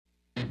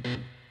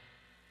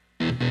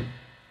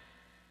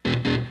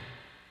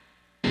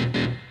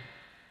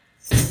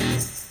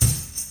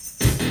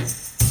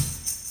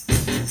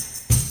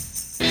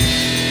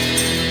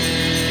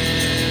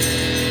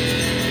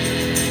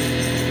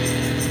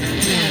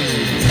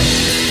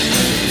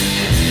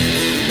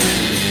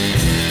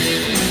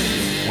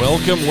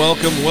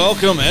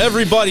Welcome,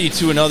 everybody,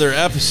 to another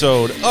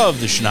episode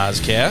of the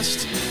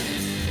Schnozcast.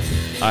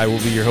 I will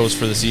be your host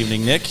for this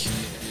evening, Nick.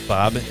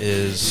 Bob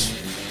is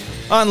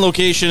on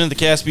location in the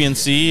Caspian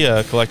Sea,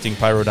 collecting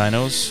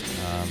pyrodinos,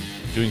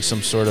 doing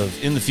some sort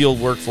of in-the-field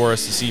work for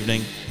us this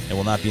evening, and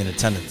will not be in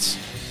attendance.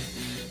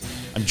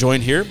 I'm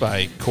joined here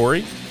by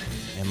Corey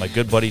and my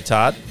good buddy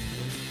Todd.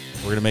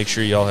 We're going to make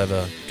sure you all have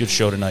a good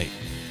show tonight.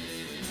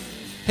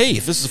 Hey,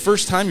 if this is the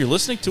first time you're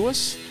listening to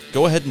us,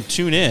 go ahead and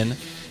tune in.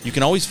 You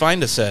can always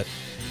find us at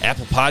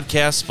Apple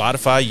Podcasts,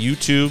 Spotify,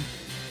 YouTube,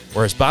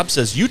 or as Bob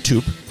says,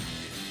 YouTube,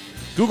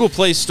 Google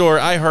Play Store,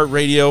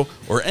 iHeartRadio,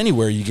 or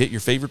anywhere you get your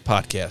favorite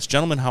podcast.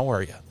 Gentlemen, how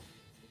are you?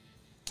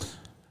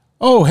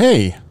 Oh,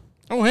 hey.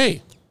 Oh,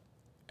 hey.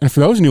 And for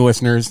those new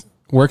listeners,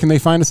 where can they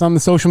find us on the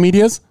social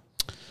medias?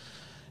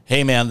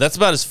 Hey, man, that's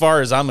about as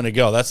far as I'm going to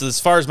go. That's as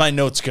far as my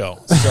notes go.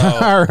 So,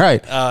 all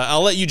right.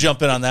 I'll let you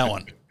jump in on that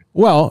one.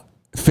 Well,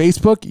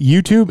 Facebook,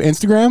 YouTube,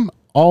 Instagram,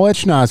 all at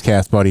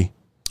Schnozcast, buddy.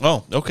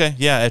 Oh, okay.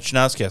 Yeah, at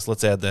Schnozcast.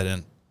 Let's add that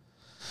in.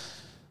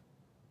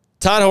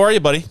 Todd, how are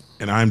you, buddy?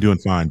 And I'm doing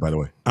fine, by the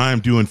way.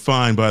 I'm doing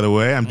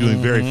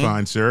very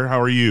fine, sir.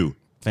 How are you?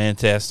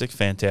 Fantastic.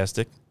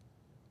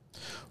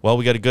 Well,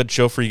 we got a good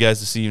show for you guys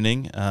this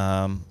evening.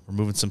 We're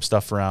moving some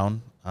stuff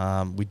around.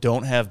 We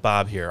don't have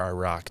Bob here, our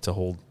rock, to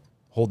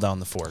hold down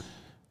the fort.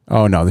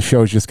 Oh, no. The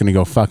show is just going to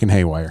go fucking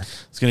haywire.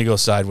 It's going to go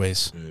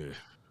sideways.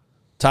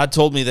 Todd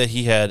told me that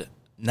he had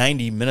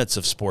 90 minutes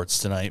of sports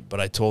tonight, but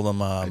I told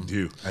him I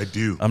do.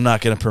 I'm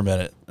not going to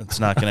permit it. It's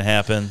not going to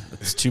happen.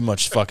 It's too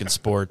much fucking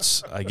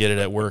sports. I get it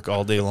at work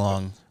all day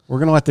long. We're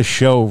going to let the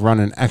show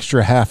run an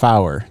extra half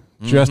hour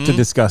just to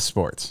discuss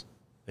sports.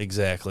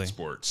 Exactly.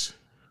 Sports.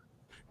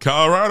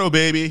 Colorado,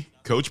 baby.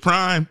 Coach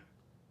Prime.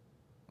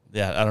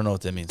 Yeah, I don't know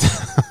what that means.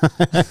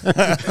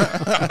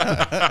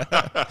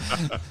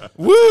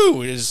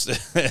 Woo!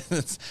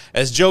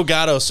 As Joe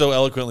Gatto so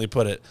eloquently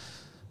put it,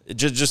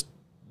 just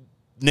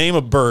name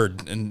a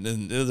bird, and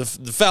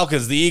the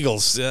Falcons, the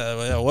Eagles.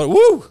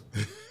 Woo!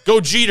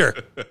 Go Jeter.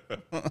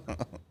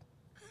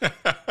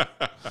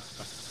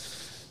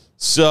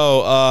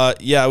 So,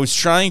 I was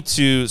trying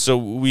to. So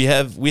we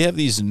have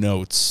these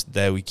notes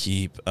that we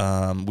keep.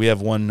 We have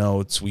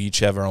OneNotes. We each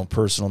have our own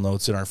personal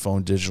notes in our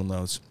phone, digital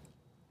notes.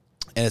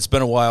 And it's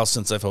been a while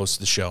since I've hosted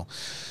the show.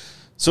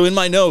 So in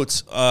my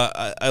notes,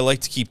 I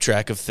like to keep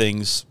track of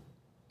things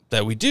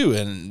that we do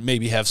and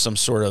maybe have some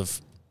sort of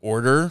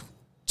order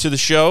to the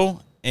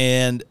show.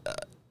 And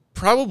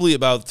probably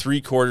about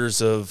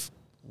 3/4 of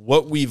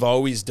what we've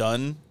always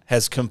done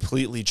has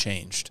completely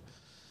changed.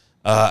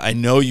 I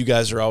know you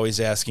guys are always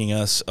asking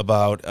us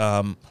about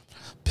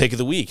Pick of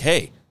the Week.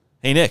 Hey,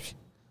 Nick,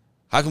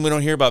 how come we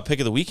don't hear about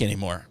Pick of the Week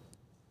anymore?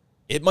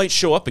 It might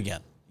show up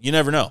again. You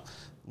never know.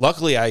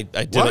 Luckily, I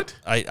did what?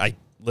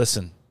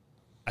 Listen,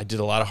 I did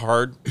a lot of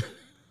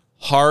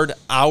hard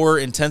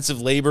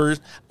intensive labor,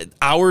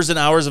 hours and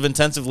hours of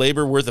intensive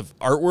labor worth of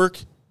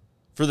artwork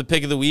for the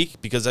Pick of the Week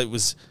because it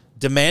was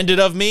demanded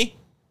of me.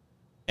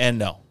 And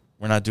no,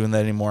 we're not doing that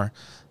anymore.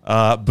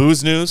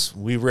 Booze news.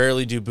 We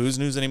rarely do booze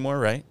news anymore,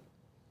 right?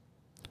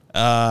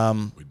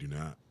 We do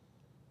not.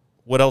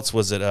 What else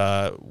was it?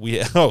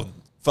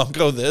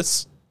 Funko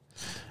This.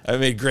 I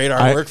made great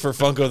artwork for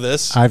Funko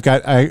This.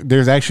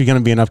 There's actually going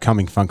to be an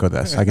upcoming Funko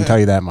This. I can tell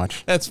you that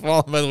much. That's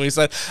falling by the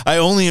wayside. I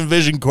only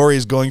envision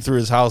Corey's going through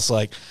his house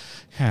like,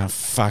 oh,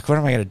 fuck, what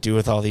am I going to do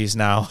with all these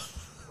now?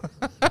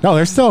 No,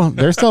 they're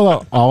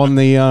still all in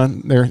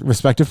their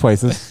respective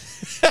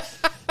places.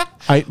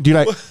 I do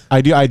have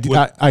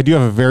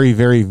a very,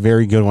 very,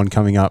 very good one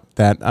coming up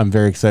that I'm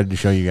very excited to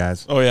show you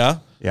guys. Oh yeah?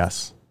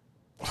 Yes.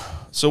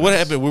 So what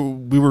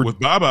happened? We were with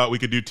Bob out. We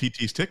could do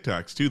TT's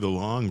TikToks too, the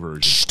long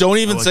version. Don't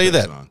even say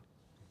that. Song.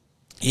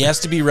 He has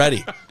to be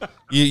ready.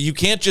 You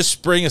can't just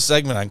spring a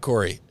segment on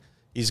Corey.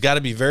 He's got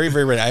to be very,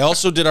 very ready. I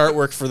also did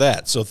artwork for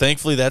that, so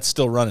thankfully that's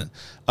still running.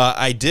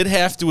 I did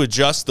have to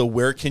adjust the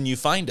where can you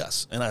find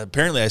us, and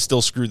apparently I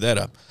still screwed that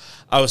up.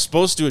 I was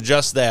supposed to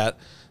adjust that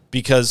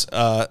because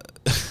to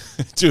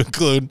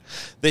include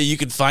that you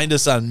could find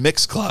us on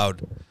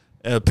Mixcloud,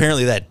 and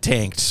apparently that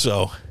tanked,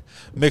 so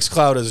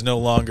Mixcloud is no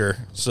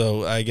longer,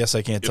 so I guess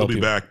I can't tell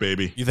people. It'll be back,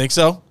 baby. You think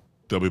so?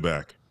 They'll be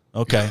back.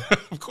 Okay.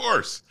 Of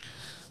course.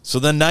 So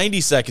then 90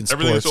 Second Sports.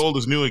 Everything that's old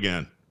is new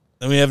again.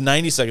 Then we have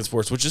 90 Second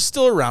Sports, which is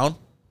still around.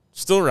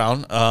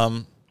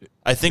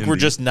 I think we're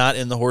just not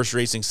in the horse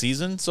racing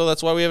season, so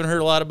that's why we haven't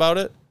heard a lot about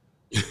it.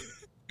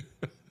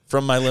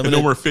 From my limited...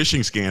 No more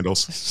fishing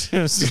scandals.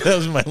 That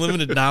was my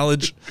limited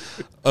knowledge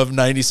of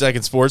 90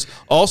 Second Sports.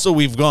 Also,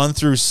 we've gone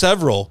through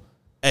several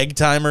egg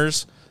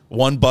timers.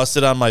 One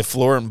busted on my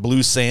floor and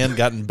blue sand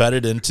got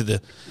embedded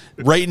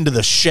right into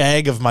the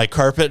shag of my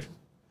carpet.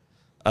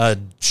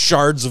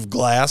 Shards of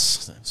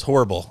glass. It's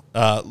horrible.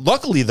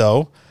 Luckily,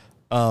 though,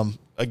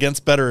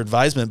 against better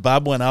advisement,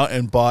 Bob went out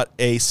and bought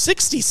a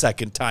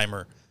 60-second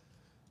timer.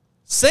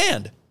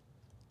 Sand.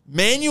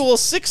 Manual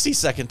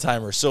 60-second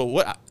timer. So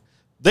what?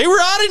 They were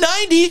out of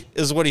 90,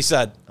 is what he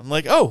said. I'm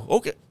like, oh,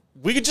 okay.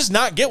 We could just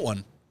not get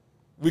one.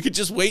 We could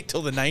just wait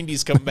till the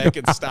 90s come back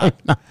and stop.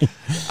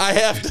 I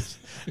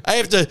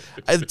have to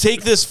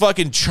take this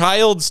fucking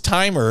child's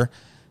timer,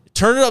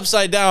 turn it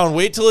upside down,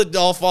 wait till it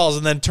all falls,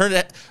 and then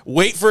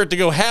wait for it to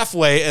go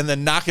halfway, and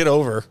then knock it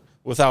over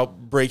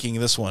without breaking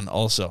this one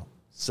also.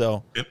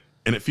 So,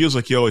 and it feels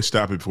like you always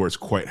stop it before it's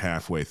quite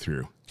halfway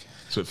through.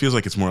 So it feels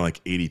like it's more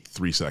like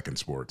 83-second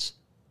sports.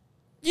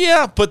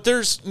 Yeah, but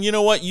you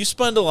know what? You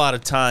spend a lot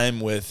of time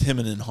with him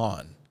and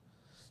Han.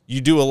 You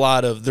do a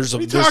lot of What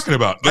are you talking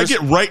about? I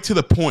get right to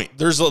the point.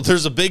 There's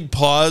a big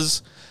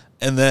pause,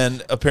 and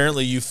then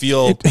apparently you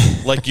feel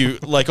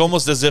like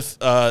almost as if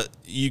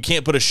you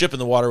can't put a ship in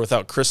the water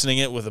without christening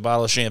it with a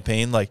bottle of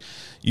champagne. Like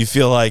you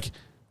feel like,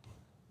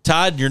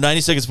 Todd, your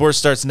 90-second sports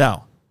starts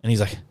now, and he's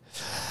like,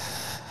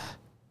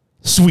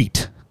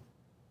 sweet,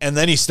 and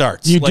then he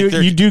starts.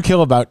 You do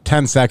kill about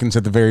 10 seconds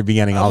at the very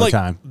beginning all the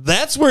time.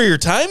 That's where your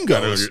time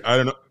goes. I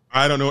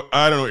don't know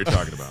what you're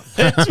talking about.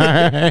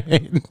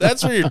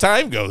 That's where your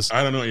time goes.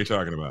 I don't know what you're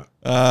talking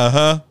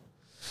about.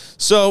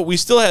 So we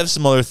still have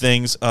some other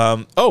things.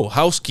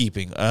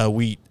 Housekeeping.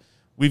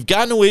 We've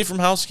gotten away from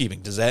housekeeping.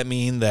 Does that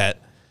mean that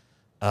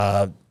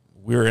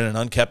we're in an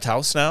unkept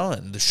house now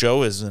and the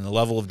show is in a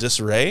level of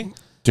disarray?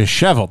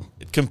 Disheveled.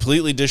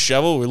 Completely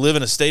disheveled. We live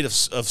in a state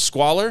of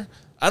squalor?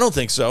 I don't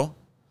think so.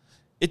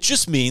 It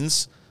just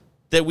means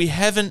that we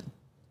haven't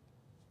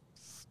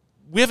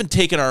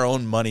taken our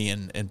own money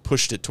and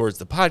pushed it towards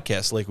the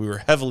podcast like we were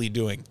heavily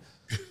doing.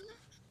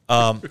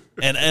 And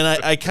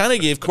I kind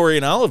of gave Corey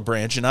and Olive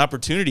Branch an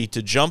opportunity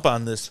to jump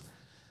on this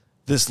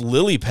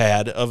lily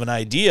pad of an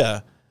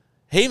idea.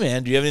 Hey,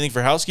 man, do you have anything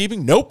for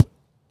housekeeping? Nope.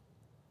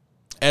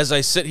 As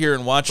I sit here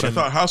and watch him. I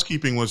thought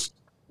housekeeping was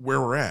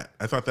where we're at.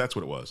 I thought that's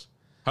what it was.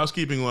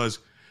 Housekeeping was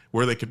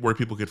where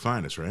people could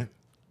find us, right?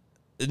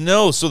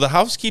 No, so the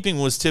housekeeping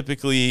was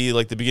typically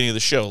like the beginning of the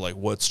show, like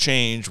what's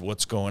changed,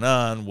 what's going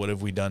on, what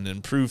have we done to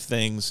improve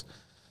things.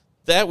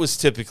 That was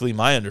typically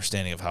my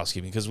understanding of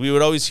housekeeping, because we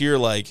would always hear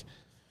like,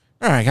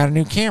 all right, I got a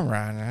new camera,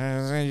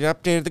 and you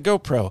updated the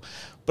GoPro.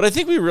 But I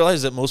think we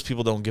realized that most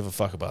people don't give a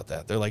fuck about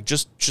that. They're like,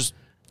 just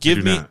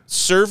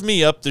serve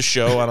me up the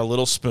show on a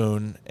little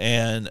spoon,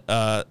 and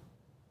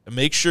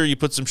make sure you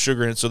put some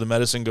sugar in it so the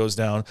medicine goes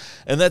down,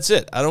 and that's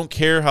it. I don't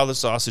care how the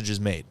sausage is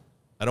made.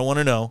 I don't want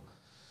to know,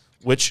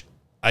 which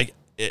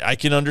I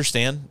can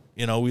understand.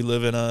 You know, we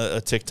live in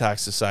a TikTok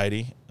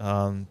society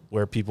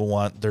where people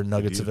want their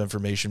nuggets of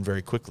information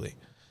very quickly.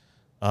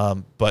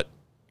 But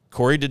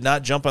Corey did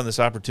not jump on this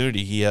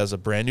opportunity. He has a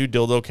brand new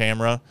dildo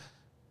camera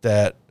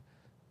that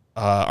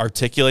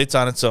articulates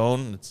on its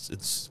own.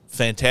 It's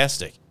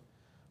fantastic.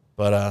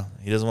 But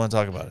he doesn't want to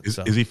talk about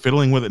it. Is he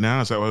fiddling with it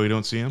now? Is that why we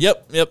don't see him?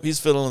 Yep, he's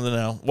fiddling with it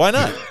now. Why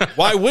not?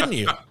 Why wouldn't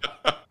you?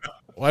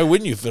 Why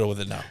wouldn't you fiddle with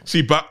it now?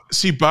 See,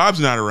 Bob's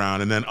not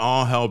around, and then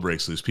all hell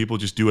breaks loose. People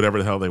just do whatever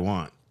the hell they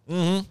want.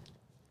 Mm-hmm.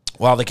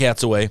 While the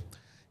cat's away.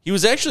 Corey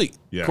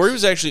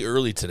was actually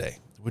early today,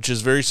 which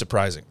is very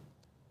surprising.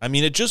 I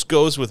mean, it just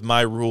goes with my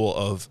rule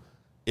of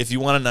if you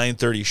want a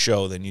 9:30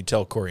 show, then you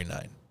tell Corey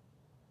 9.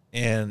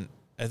 And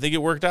I think it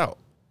worked out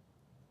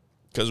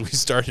because we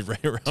started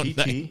right around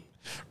 9.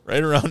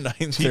 Right around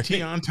 9:30.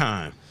 TT on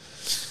time.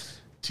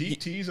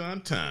 TT's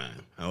on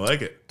time. I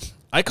like it.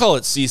 I call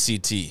it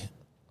CCT,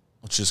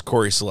 which is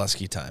Corey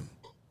Selesky time.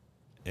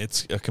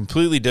 It's a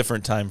completely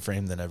different time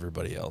frame than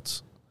everybody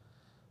else.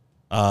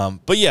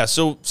 But yeah,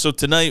 so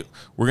tonight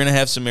we're going to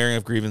have some airing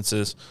of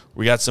grievances.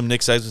 We got some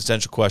Nick's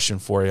existential question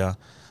for you.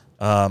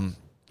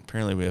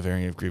 Apparently we have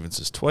airing of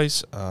grievances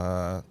twice.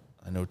 I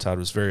know Todd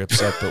was very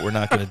upset, but we're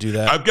not going to do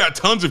that. I've got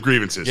tons of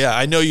grievances. Yeah,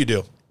 I know you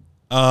do.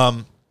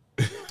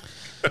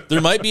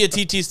 There might be a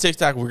TT's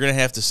TikTok. We're going to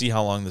have to see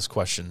how long this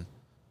question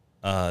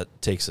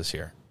takes us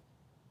here.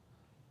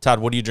 Todd,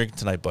 what are you drinking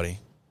tonight, buddy?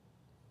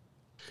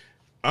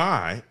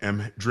 I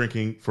am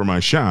drinking for my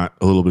shot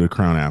a little bit of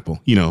Crown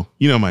Apple. You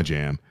know my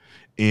jam.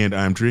 And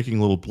I'm drinking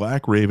a little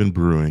Black Raven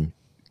Brewing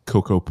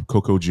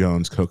Coco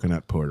Jones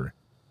Coconut Porter.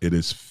 It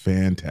is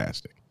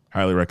fantastic.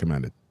 Highly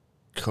recommended.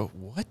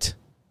 What?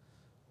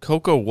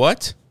 Coco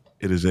what?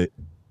 It is a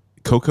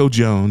Coco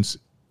Jones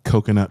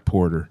Coconut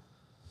Porter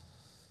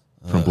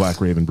from Black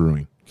Raven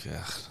Brewing.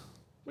 God.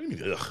 What do you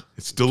mean? Ugh.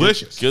 It's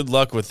delicious. Good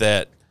luck with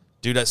that.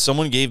 Dude,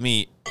 someone gave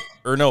me,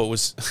 or no, it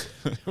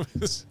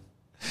was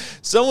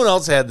someone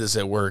else had this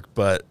at work,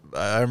 but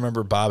I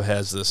remember Bob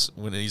has this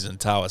when he's in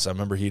Tawas. I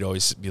remember he'd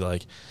always be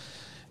like,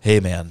 hey,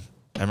 man,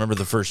 I remember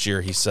the first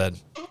year he said,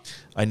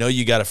 I know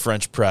you got a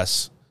French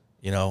press,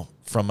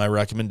 from my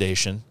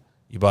recommendation.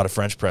 You bought a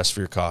French press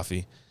for your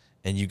coffee,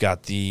 and you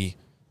got the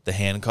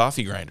hand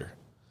coffee grinder.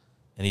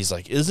 And he's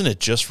like, isn't it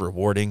just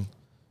rewarding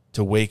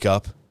to wake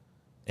up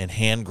and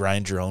hand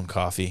grind your own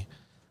coffee?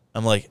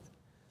 I'm like,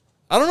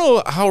 I don't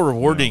know how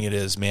rewarding it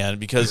is, man,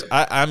 because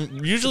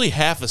I'm usually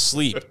half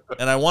asleep,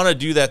 and I want to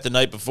do that the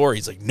night before.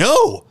 He's like,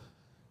 no,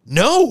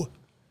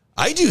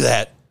 I do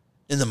that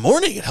in the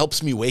morning. It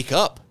helps me wake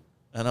up.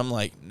 And I'm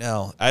like,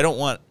 no, I don't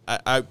want –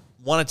 I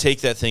want to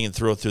take that thing and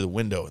throw it through the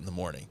window in the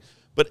morning.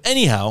 But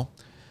anyhow,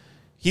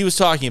 he was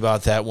talking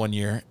about that one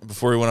year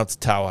before he went up to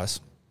Tawas,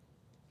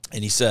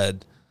 and he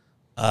said,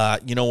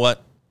 you know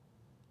what?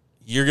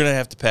 you're going to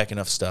have to pack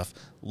enough stuff.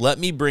 Let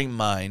me bring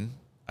mine.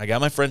 I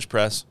got my French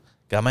press,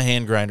 got my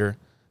hand grinder,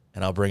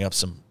 and I'll bring up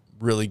some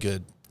really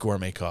good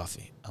gourmet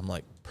coffee. I'm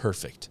like,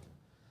 perfect.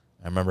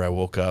 I remember I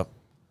woke up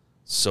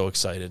so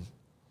excited,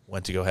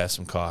 went to go have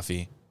some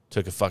coffee,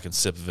 took a fucking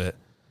sip of it,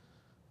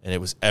 and it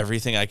was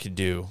everything I could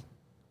do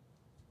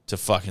to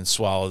fucking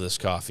swallow this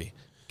coffee.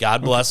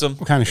 God bless him.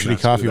 What kind of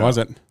shitty coffee was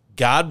it?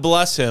 God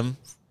bless him.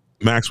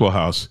 Maxwell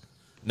House.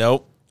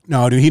 Nope.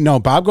 No,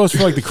 dude. Bob goes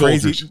for like the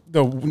crazy.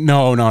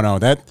 No.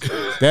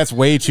 That's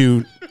way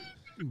too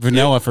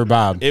vanilla for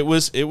Bob. It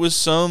was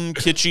some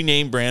kitschy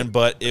name brand,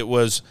 but it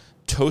was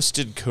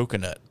toasted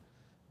coconut,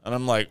 and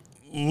I'm like,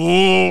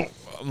 ooh.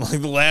 I'm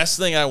like, the last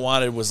thing I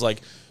wanted was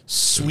like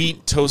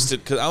sweet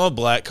toasted, because I'm a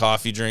black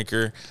coffee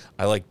drinker.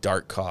 I like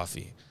dark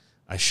coffee.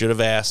 I should have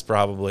asked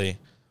probably,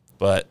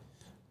 but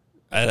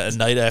at a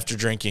night after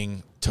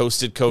drinking,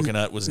 toasted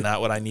coconut was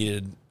not what I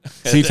needed.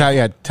 See,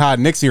 Todd,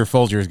 Nick's your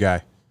Folgers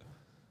guy.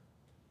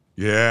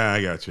 Yeah,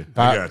 I got you.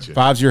 I got you.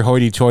 Bob's your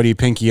hoity-toity,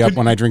 pinky up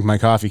when I drink my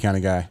coffee kind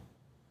of guy.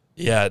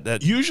 Yeah,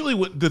 that usually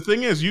the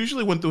thing is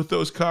with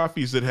those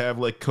coffees that have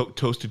like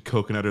toasted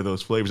coconut or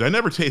those flavors, I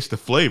never taste the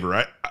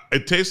flavor.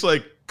 It tastes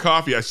like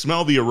coffee. I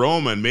smell the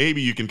aroma, and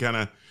maybe you can kind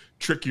of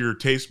trick your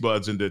taste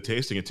buds into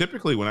tasting it.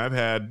 Typically, when I've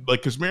had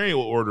because Mary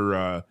will order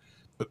a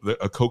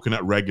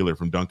coconut regular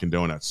from Dunkin'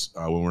 Donuts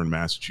when we're in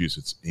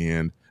Massachusetts,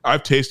 and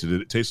I've tasted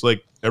it. It tastes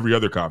like every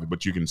other coffee,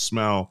 but you can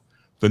smell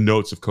the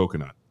notes of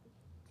coconut.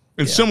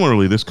 And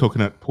similarly, this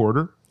coconut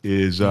porter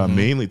is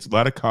mainly, it's a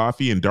lot of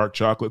coffee and dark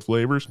chocolate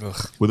flavors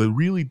with a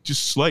really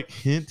just slight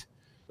hint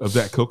of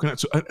that coconut.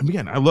 So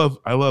again, I love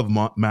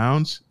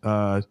Mounds,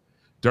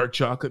 dark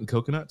chocolate and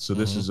coconut. So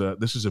this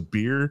is a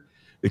beer,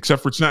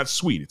 except for it's not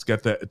sweet. It's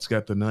got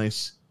the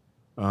nice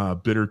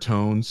bitter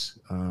tones.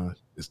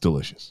 It's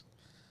delicious.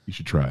 You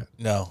should try it.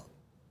 No,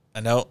 I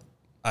know.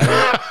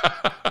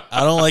 I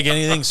don't like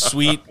anything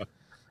sweet.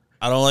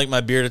 I don't like my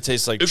beer to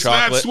taste like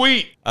chocolate. It's not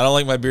sweet. I don't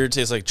like my beer to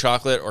taste like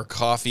chocolate or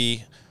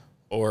coffee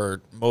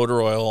or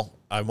motor oil.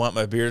 I want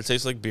my beer to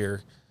taste like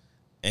beer.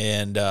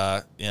 And,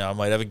 I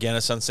might have a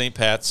Guinness on St.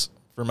 Pat's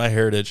for my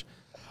heritage.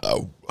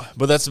 Oh,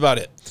 but that's about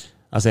it.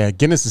 I'll say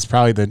Guinness is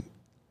probably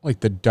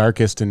the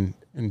darkest and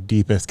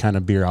deepest kind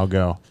of beer I'll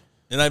go.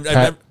 And I've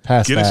never,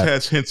 past Guinness that.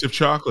 has hints of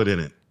chocolate in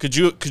it. Could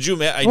you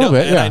imagine? I know,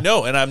 I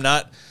know, and I'm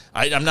not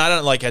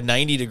on like a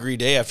 90-degree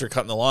day after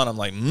cutting the lawn. I'm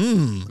like, a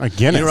Guinness.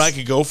 You know what I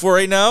could go for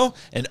right now?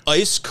 An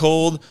ice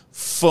cold,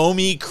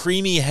 foamy,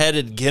 creamy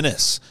headed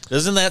Guinness.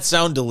 Doesn't that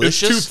sound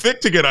delicious? It's too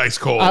thick to get ice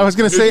cold. I was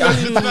gonna say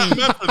it's not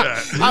meant for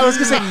that. I was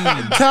gonna say,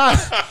 Todd.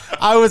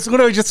 I was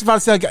literally just about to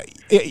say,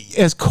 like,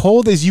 as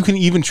cold as you can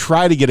even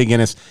try to get a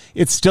Guinness,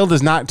 it still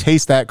does not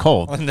taste that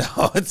cold.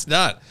 No, it's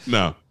not.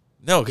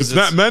 No, because it's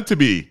not meant to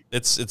be.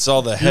 It's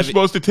all the heavy. You're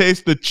supposed to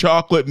taste the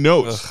chocolate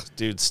notes. Ugh,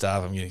 dude,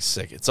 stop! I'm getting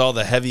sick. It's all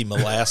the heavy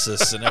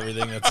molasses and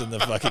everything that's in the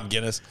fucking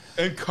Guinness.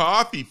 And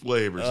coffee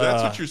flavors.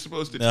 That's what you're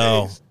supposed to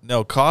taste.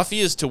 No, coffee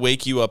is to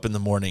wake you up in the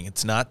morning.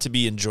 It's not to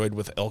be enjoyed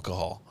with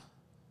alcohol.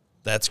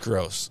 That's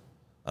gross.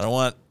 I don't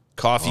want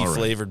coffee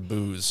flavored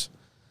booze.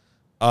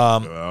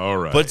 All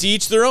right. But to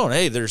each their own.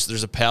 Hey,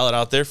 there's a palate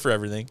out there for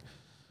everything.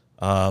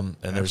 And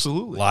there's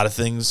Absolutely. a lot of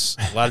things,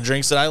 a lot of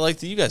drinks that I like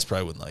that you guys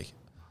probably wouldn't like.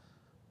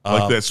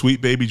 Like that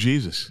sweet baby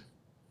Jesus.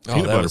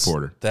 Peanut butter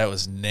porter. That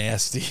was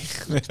nasty.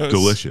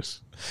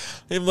 Delicious.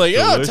 I'm like,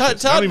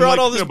 Delicious. Todd brought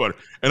all this butter.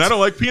 And I don't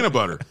like peanut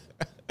butter.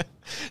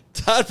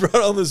 Todd brought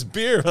all this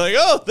beer. I'm like,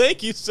 oh,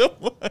 thank you so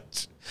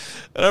much.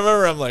 And I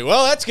remember I'm like,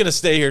 well, that's going to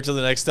stay here till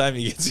the next time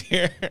he gets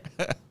here.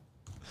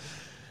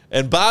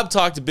 And Bob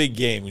talked a big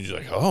game. He's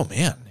like, oh,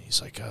 man.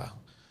 He's like,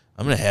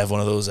 I'm going to have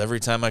one of those every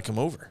time I come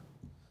over.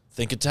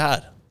 Think of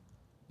Todd.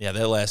 Yeah,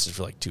 that lasted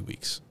for like 2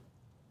 weeks.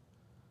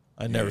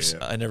 I never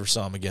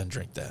saw him again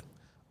drink that.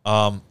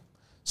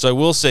 So I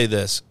will say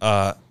this.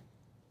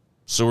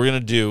 So we're going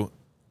to do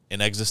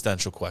an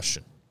existential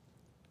question.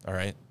 All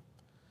right?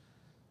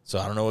 So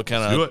I don't know what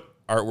kind of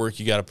artwork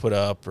you got to put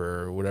up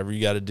or whatever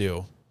you got to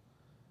do.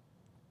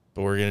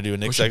 But we're going to do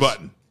an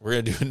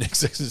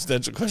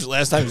existential question.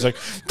 Last time he was like,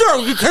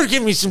 no, you could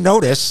give me some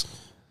notice.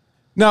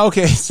 No,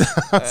 okay.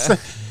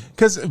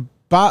 Because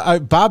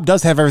Bob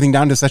does have everything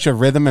down to such a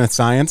rhythm and a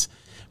science,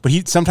 but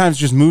he sometimes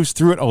just moves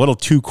through it a little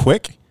too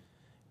quick.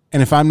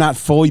 And if I'm not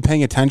fully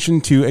paying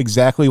attention to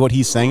exactly what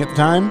he's saying at the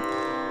time,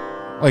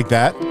 like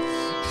that,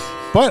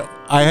 but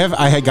I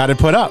had got it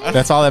put up.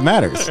 That's all that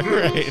matters.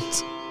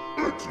 Right.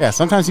 Yeah,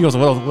 sometimes he goes a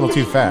little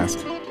too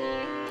fast.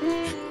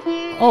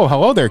 Oh,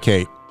 hello there,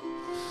 Kate.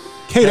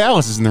 Kate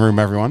Alice is in the room,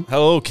 everyone.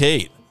 Hello,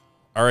 Kate.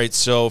 All right,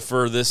 so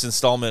for this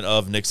installment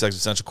of Nick's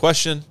Existential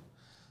Question,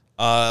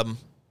 I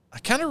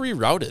kind of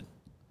rerouted.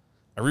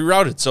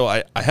 So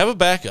I have a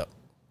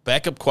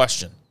backup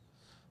question.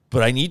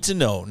 But I need to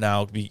know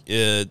now,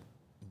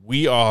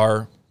 we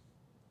are,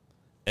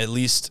 at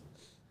least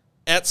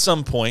at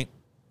some point,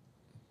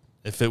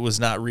 if it was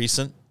not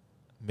recent,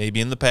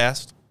 maybe in the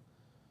past,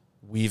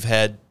 we've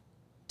had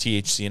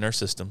THC in our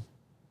system.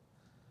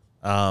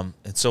 And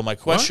so my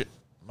question...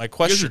 You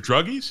guys are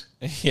druggies?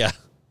 Yeah.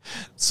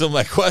 So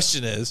my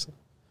question is,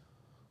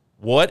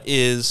 What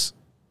is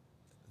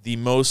the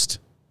most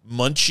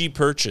munchy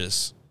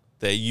purchase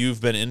that you've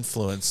been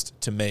influenced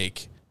to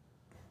make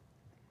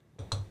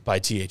by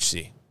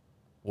THC?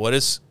 What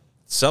is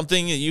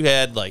something that you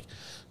had, like,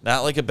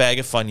 not like a bag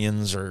of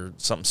Funyuns or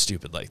something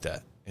stupid like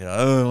that? You know,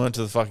 oh, I went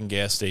to the fucking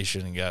gas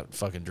station and got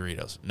fucking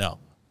Doritos. No.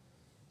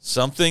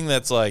 Something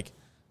that's like,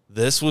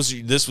 this was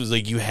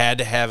like you had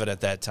to have it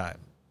at that time.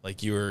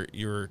 Like you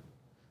were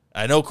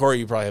I know, Corey,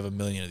 you probably have a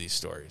million of these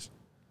stories.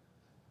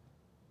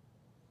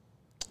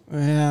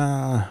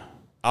 Yeah.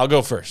 I'll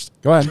go first.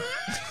 Go ahead.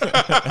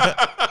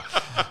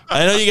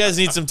 I know you guys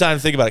need some time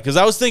to think about it because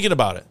I was thinking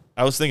about it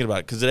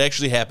because it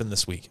actually happened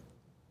this week.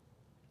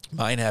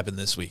 Mine happened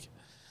this week.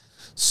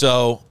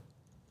 So,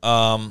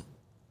 I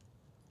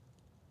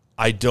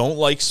don't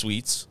like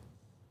sweets.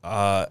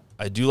 I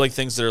do like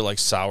things that are like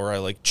sour. I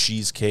like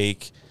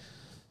cheesecake,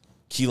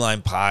 key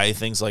lime pie,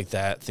 things like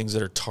that, things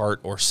that are tart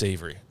or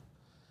savory.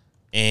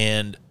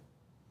 And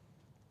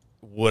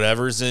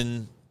whatever's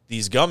in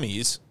these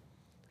gummies,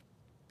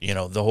 you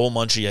know, the whole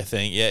munchie, I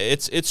think, yeah,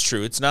 it's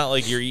true. It's not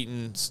like you're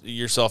eating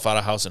yourself out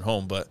of house and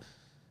home, but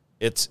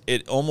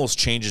it almost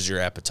changes your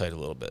appetite a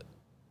little bit.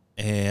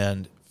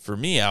 And for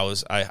me,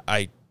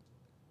 I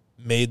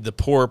made the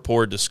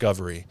poor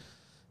discovery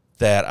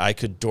that I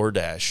could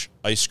DoorDash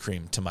ice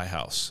cream to my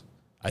house.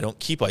 I don't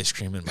keep ice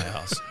cream in my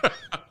house.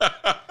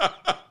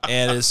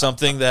 And it's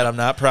something that I'm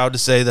not proud to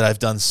say that I've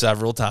done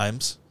several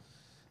times.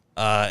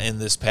 And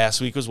this past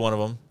week was one of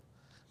them.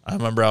 I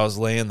remember I was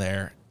laying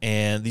there,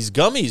 and these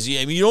gummies,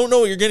 I mean, you don't know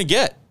what you're going to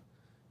get.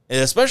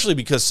 And especially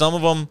because some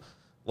of them,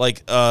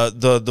 like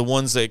the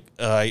ones that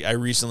I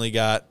recently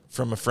got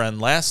from a friend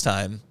last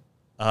time.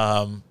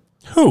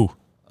 Who?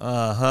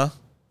 Uh-huh.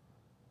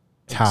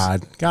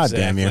 Todd. God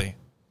damn you.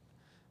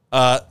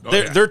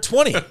 They're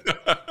 20.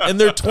 And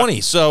they're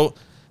 20. So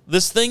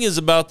this thing is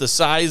about the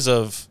size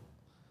of,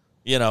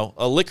 you know,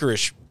 a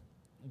licorice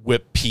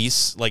whip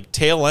piece, like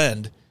tail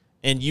end.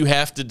 And you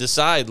have to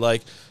decide,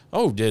 like,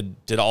 oh, did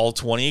all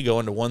 20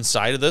 go into one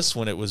side of this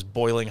when it was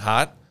boiling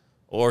hot,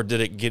 or did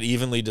it get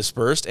evenly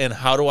dispersed? And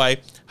how do I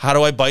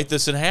bite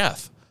this in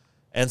half?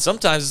 And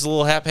sometimes it's a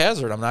little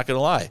haphazard. I'm not going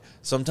to lie.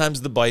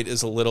 Sometimes the bite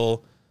is a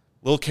little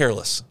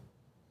careless.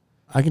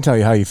 I can tell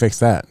you how you fix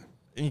that.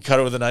 And you cut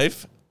it with a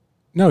knife.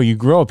 No, you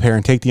grow a pair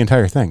and take the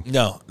entire thing.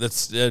 No,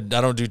 that's I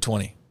don't do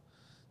 20.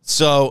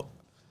 So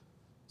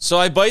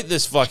I bite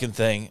this fucking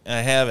thing and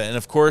I have it, and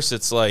of course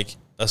it's like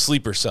a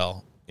sleeper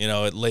cell. You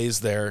know, it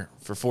lays there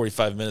for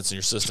 45 minutes in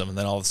your system, and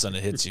then all of a sudden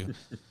it hits you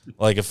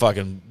like a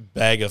fucking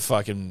bag of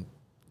fucking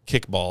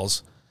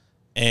kickballs.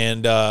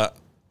 And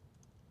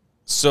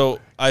so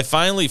I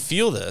finally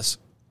feel this,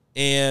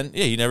 and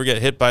yeah, you never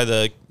get hit by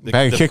the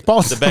bag of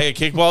kickballs? The bag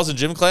of kickballs in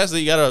gym class that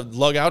you got to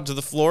lug out to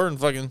the floor and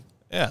fucking,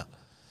 yeah.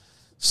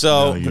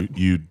 So no,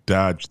 you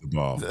dodge the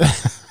ball.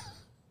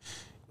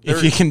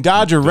 If you can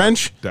dodge a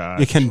wrench,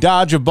 you can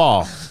dodge a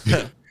ball.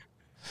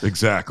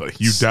 Exactly.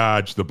 You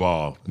dodge the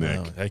ball, Nick.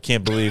 Oh, I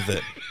can't believe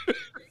that.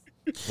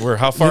 We're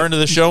how far into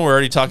the show? We're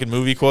already talking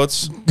movie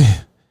quotes.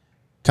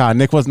 Todd,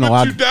 Nick wasn't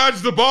allowed. You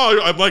dodged the ball.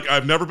 I'm like,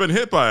 I've never been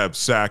hit by a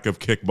sack of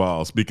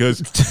kickballs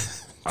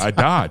because I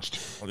dodged.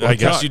 I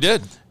guess you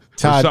did.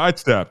 Todd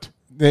sidestepped.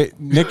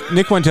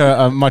 Nick went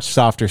to a much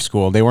softer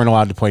school. They weren't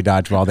allowed to play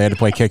dodgeball. They had to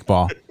play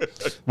kickball,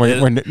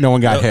 where no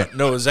one got hit.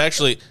 No, it was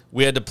actually,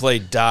 we had to play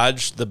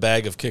dodge the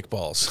bag of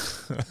kickballs.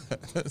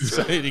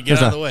 So to get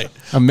out of the way.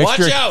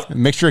 Watch out! A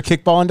mixture of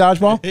kickball and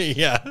dodgeball?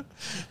 Yeah.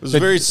 It was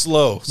very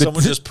slow.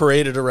 Someone just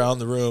paraded around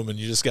the room, and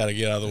you just got to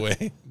get out of the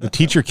way. The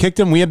teacher kicked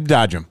him. We had to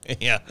dodge him.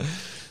 Yeah.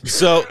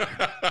 So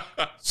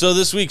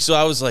this week,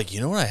 I was like,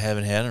 you know what I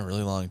haven't had in a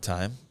really long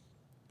time?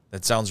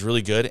 That sounds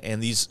really good.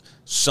 And these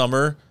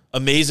summer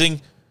amazing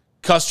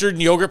custard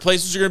and yogurt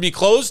places are going to be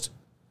closed,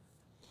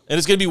 and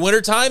it's going to be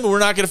wintertime, and we're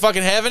not going to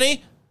fucking have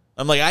any.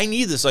 I'm like, I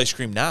need this ice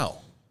cream now.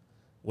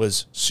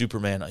 Was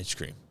Superman ice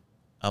cream.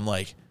 I'm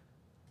like,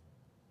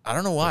 I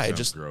don't know why. That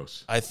sounds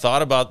gross. I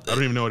thought about I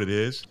don't even know what it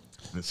is.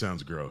 It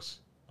sounds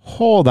gross.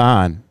 Hold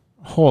on.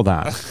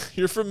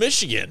 You're from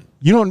Michigan.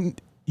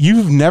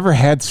 You've never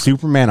had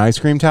Superman ice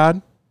cream,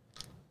 Todd?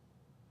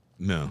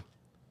 No.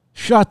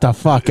 Shut the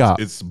fuck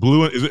up. It's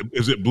blue.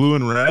 Is it blue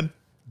and red?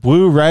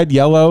 Blue, red,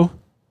 yellow.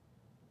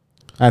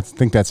 I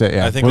think that's it.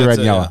 Yeah, I think blue, that's red,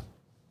 and yellow.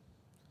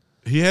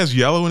 Yeah. He has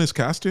yellow in his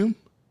costume?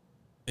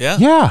 Yeah.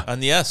 Yeah. On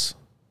the S.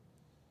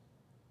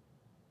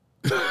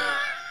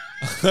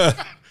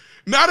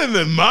 Not in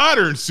the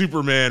modern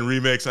Superman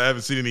remakes. I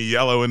haven't seen any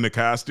yellow in the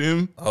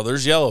costume. Oh,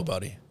 there's yellow,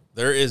 buddy.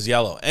 There is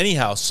yellow.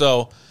 Anyhow,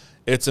 so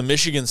it's a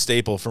Michigan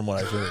staple from what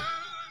I've heard.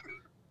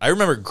 I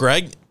remember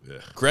Greg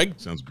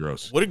Sounds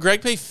gross. What did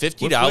Greg pay?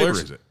 $50? What flavor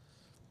is it?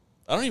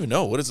 I don't even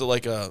know. What is it,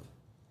 like a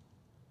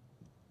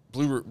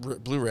blue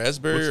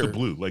raspberry? What's or? the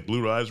blue? Like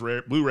blue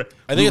raspberry,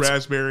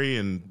 raspberry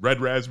and red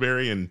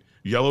raspberry and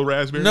yellow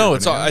raspberry? No,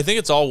 it's all, I think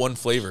it's all one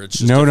flavor. It's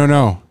just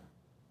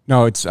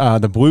No. It's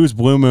the blue is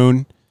Blue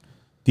Moon.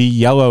 The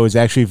yellow is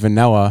actually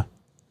vanilla,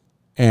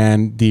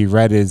 and the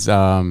red is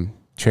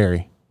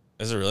cherry.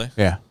 Is it really?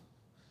 Yeah.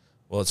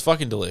 Well, it's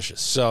fucking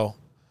delicious. So,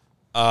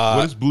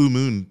 what is Blue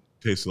Moon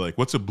taste like?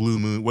 What's a Blue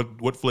Moon?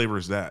 What flavor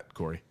is that,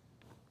 Corey?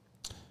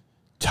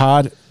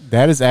 Todd,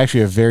 that is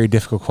actually a very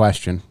difficult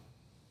question.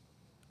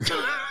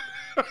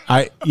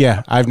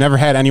 I've never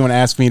had anyone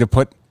ask me to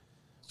put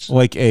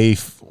like a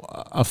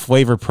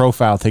flavor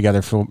profile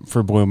together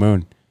for Blue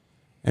Moon.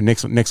 And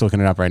Nick's looking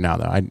it up right now,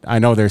 though. I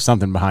know there's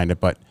something behind it,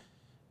 but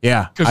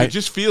yeah. Because it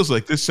just feels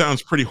like this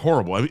sounds pretty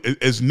horrible. I mean,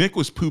 as Nick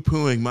was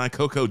poo-pooing my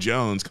Coco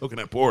Jones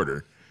coconut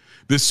porter,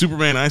 this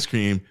Superman ice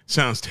cream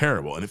sounds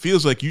terrible. And it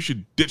feels like you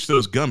should ditch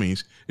those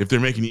gummies if they're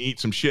making you eat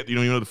some shit you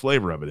don't even know the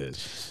flavor of it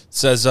is. It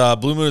says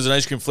Blue Moon is an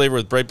ice cream flavor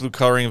with bright blue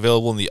coloring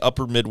available in the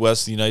upper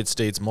Midwest of the United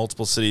States.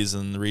 Multiple cities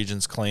in the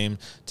regions claim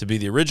to be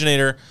the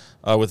originator,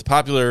 with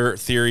popular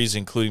theories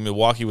including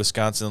Milwaukee,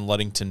 Wisconsin, and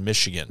Ludington,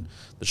 Michigan.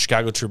 The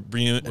Chicago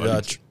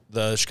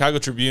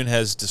Tribune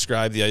has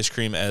described the ice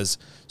cream as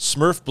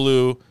Smurf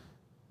Blue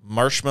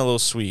Marshmallow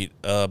Sweet.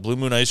 Blue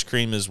Moon ice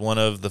cream is one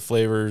of the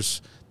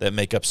flavors that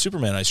make up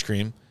Superman ice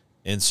cream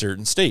in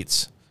certain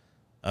states.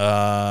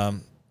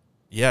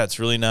 It's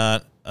really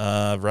not.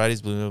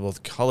 Varieties Blue Moon,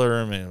 both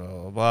color, blah,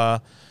 blah, blah.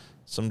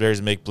 Some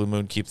dairies make Blue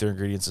Moon keep their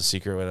ingredients a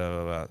secret.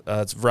 Blah, blah,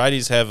 blah.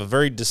 Varieties have a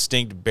very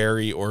distinct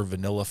berry or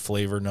vanilla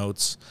flavor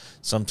notes,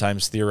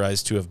 sometimes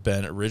theorized to have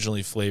been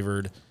originally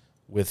flavored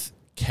with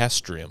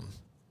castrium.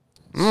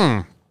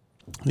 The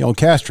old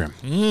castrium.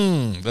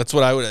 That's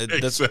what I would.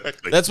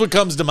 Exactly. That's what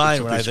comes to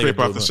mind when I think scrape of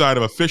Blue off the Moon. side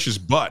of a fish's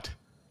butt.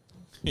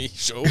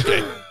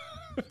 Okay.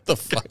 What the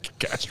fuck?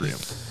 Castrium.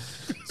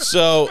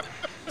 So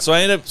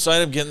I end up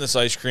getting this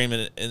ice cream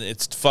and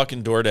it's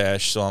fucking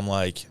DoorDash. So I'm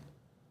like,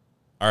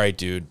 all right,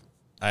 dude,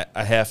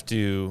 I have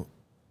to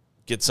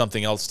get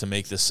something else to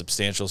make this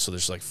substantial. So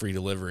there's like free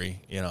delivery,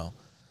 you know.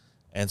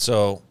 And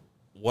so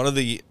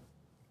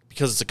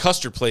because it's a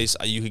custard place,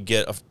 you could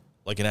get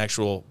an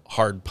actual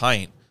hard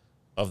pint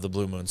of the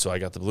Blue Moon. So I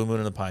got the Blue Moon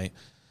in the pint,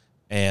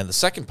 and the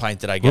second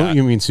pint that I got,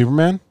 You mean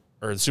Superman?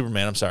 or the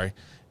Superman, I'm sorry.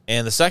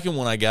 And the second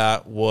one I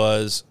got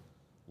was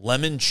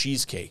lemon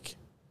cheesecake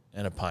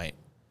in a pint,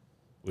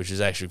 which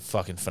is actually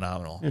fucking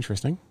phenomenal.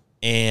 Interesting.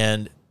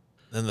 And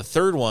then the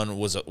third one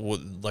was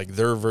like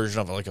their version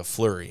of like a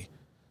flurry,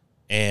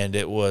 and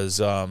it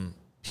was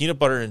peanut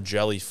butter and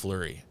jelly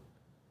flurry.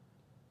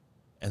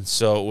 And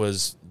so it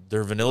was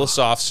their vanilla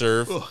soft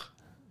serve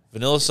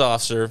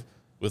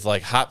with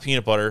like hot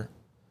peanut butter,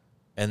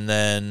 and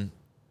then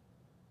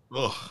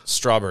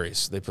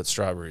strawberries. They put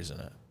strawberries in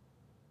it.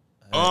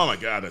 Oh my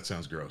God, that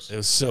sounds gross. It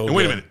was so And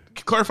wait a good.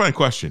 minute. Clarifying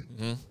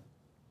question.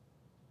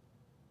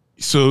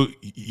 So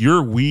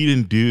your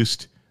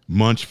weed-induced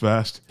munch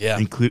fest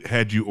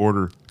had you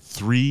order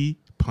 3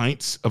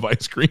 pints of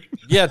ice cream?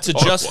 Yeah, to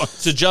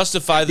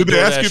justify the Did they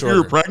ask you DoorDash if you were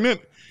order.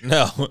 pregnant?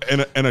 No.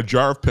 And a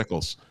jar of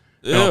pickles.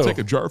 And I'll take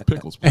a jar of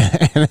pickles.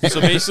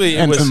 So basically, it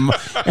And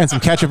was some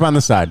ketchup on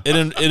the side.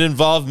 it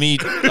involved me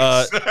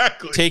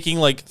Exactly. taking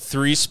like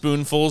 3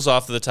 spoonfuls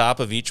off of the top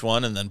of each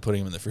one and then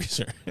putting them in the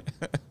freezer.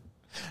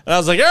 And I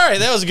was like, all right,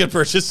 that was a good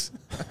purchase.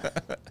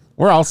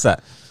 We're all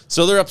set.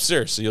 So they're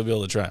upstairs, so you'll be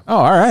able to try them. Oh,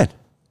 all right.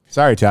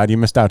 Sorry, Todd, you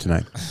missed out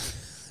tonight.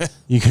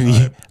 You can,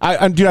 dude.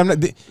 I'm not.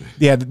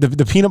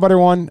 The peanut butter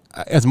one.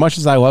 As much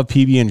as I love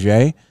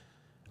PB&J,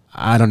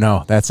 I don't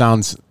know. That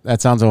sounds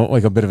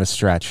like a bit of a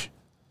stretch.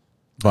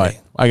 But Hey.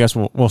 I guess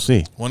we'll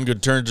see. One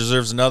good turn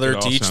deserves another. It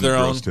all To each sounded their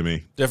own. gross to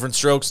me. Different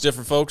strokes,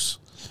 different folks.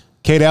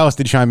 Kate Alice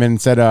did chime in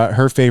and said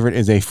her favorite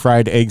is a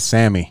fried egg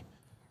Sammy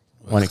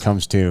when it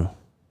comes to.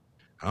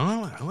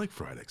 Oh, I like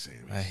fried egg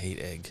sandwich. I hate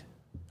egg.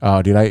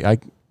 Oh, dude,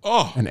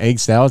 Oh, an egg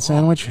salad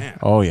sandwich? man.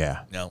 Oh,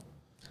 yeah. No.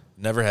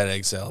 Never had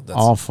egg salad. That's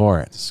All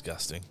for it.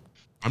 disgusting.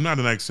 I'm not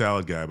an egg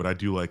salad guy, but I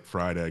do like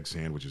fried egg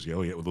sandwiches. Yeah,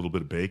 with a little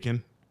bit of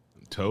bacon,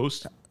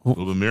 toast, a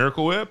little bit of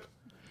Miracle Whip.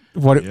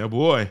 What, Yeah,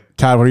 boy.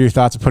 Todd, what are your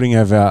thoughts of putting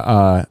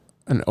an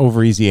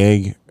over easy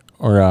egg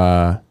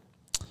or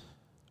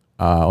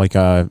like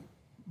a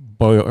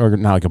boil, or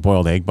not like a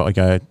boiled egg, but like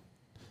a,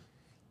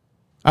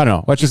 I don't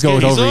know. Let's just go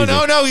with over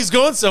easy. No, he's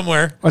going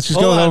somewhere. Let's just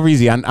Hold go with on. over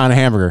easy on a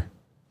hamburger.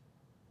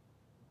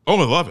 Oh,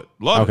 I love it.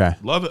 Love Okay.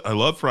 it. Love it. I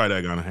love fried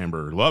egg on a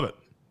hamburger. Love it.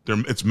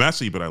 It's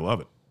messy, but I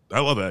love it. I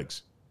love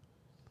eggs.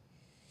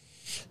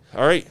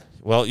 All right.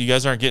 Well, you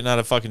guys aren't getting out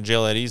of fucking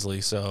jail that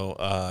easily, so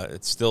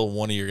it's still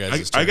one of your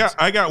guys' I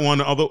turns. got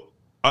one. Although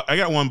I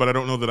got one, but I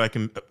don't know that I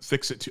can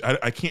fix it.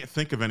 I can't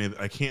think of any.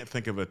 I can't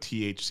think of a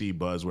THC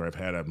buzz where I've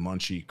had a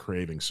munchy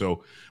craving.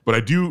 So, but I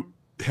do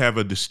have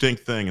a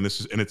distinct thing, and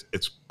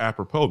it's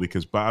apropos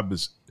because Bob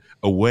is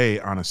away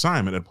on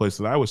assignment at a place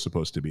that I was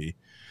supposed to be.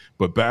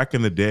 But back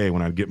in the day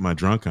when I'd get my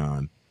drunk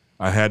on,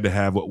 I had to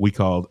have what we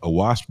called a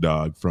wasp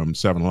dog from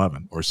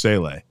 7-Eleven or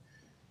Sele,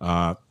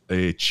 one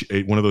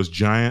of those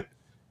giant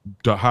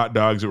hot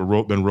dogs that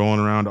were been rolling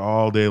around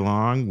all day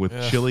long with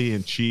chili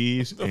and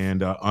cheese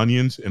and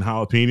onions and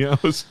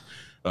jalapenos.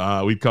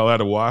 We'd call that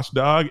a wasp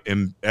dog.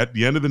 And at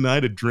the end of the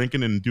night of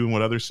drinking and doing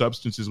what other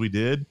substances we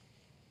did,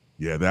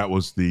 yeah,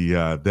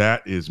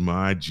 that is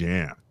my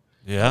jam.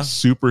 Yeah.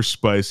 Super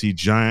spicy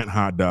giant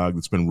hot dog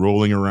that's been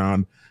rolling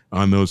around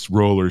on those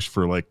rollers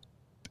for like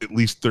at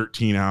least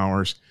 13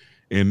 hours.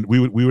 And we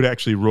would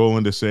actually roll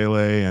into Sale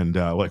and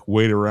like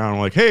wait around,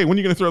 like, hey, when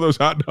are you going to throw those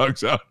hot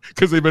dogs out?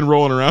 Because they've been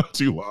rolling around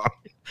too long.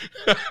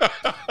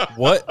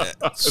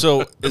 What?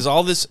 So is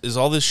all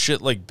this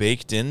shit like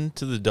baked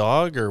into the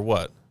dog or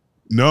what?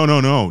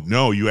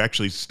 No. You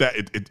actually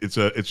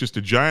it's just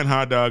a giant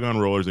hot dog on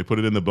rollers. They put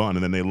it in the bun,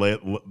 and then they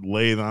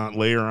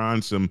layer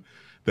on some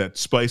that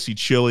spicy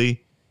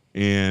chili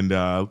and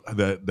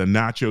the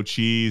nacho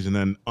cheese, and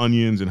then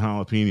onions and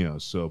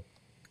jalapenos. So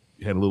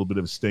it had a little bit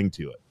of a sting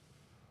to it.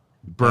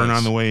 Burn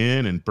on the way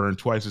in and burn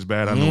twice as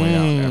bad on the way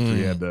out after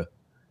you had the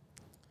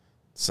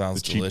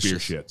cheap beer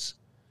shits.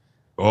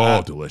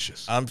 Oh,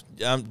 delicious!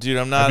 Dude.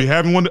 I'm not.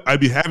 I'd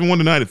be having one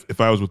tonight if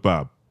I was with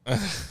Bob.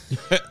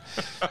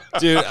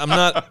 Dude,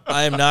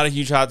 I am not a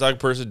huge hot dog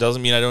person.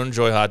 Doesn't mean I don't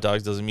enjoy hot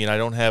dogs. Doesn't mean I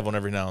don't have one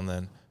every now and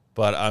then.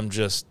 But I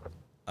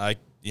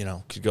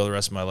could go the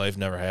rest of my life,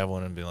 never have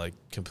one, and be like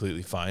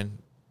completely fine.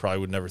 Probably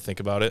would never think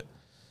about it.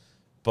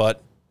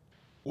 But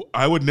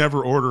I would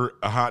never order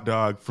a hot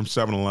dog from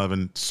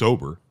 7-Eleven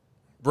sober.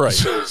 Right.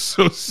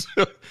 So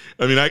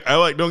I mean, I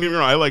like, don't get me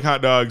wrong, I like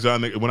hot dogs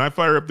when I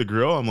fire up the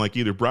grill, I'm like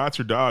either brats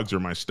or dogs are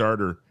my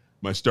starter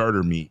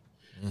meat.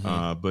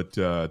 Mm-hmm.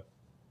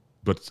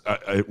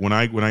 But when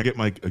I get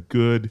a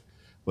good,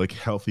 like,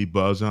 healthy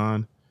buzz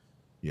on,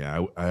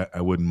 yeah,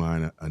 I wouldn't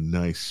mind a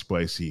nice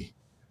spicy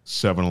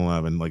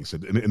 7-Eleven, like I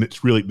said, and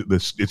it's really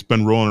it's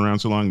been rolling around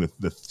so long that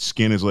the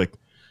skin is like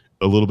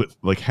a little bit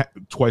like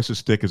twice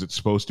as thick as it's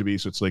supposed to be,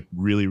 so it's like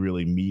really,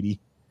 really meaty.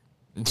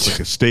 It's like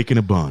a steak in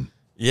a bun.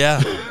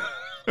 Yeah.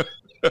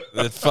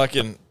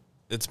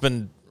 It's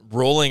been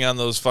rolling on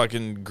those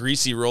fucking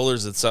greasy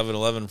rollers at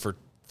 7-Eleven for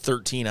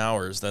 13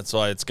 hours. That's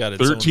why it's got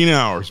its 13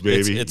 hours,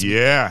 baby. It's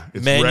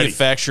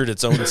manufactured ready.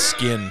 Its own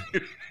skin.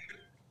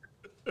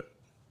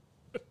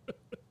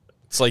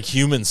 It's like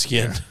human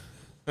skin.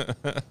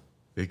 Yeah.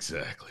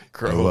 Exactly.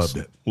 Gross. I loved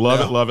it.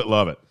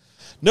 Love it.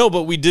 No,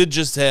 but we did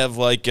just have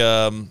like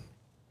an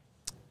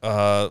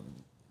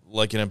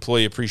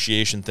employee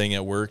appreciation thing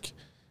at work,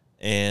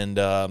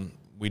 and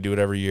we do it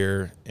every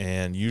year.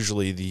 And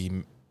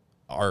usually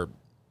our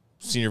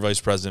senior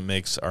vice president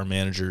makes our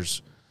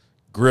managers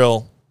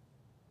grill.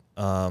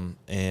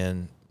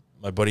 And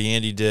my buddy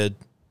Andy did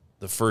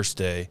the first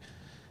day,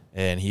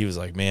 and he was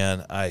like,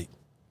 man, I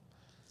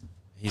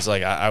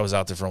was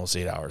out there for almost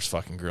 8 hours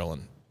fucking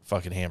grilling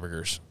fucking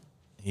hamburgers.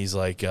 He's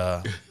like,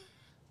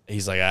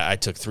 I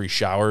took 3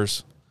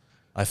 showers.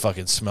 I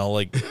fucking smell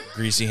like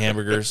greasy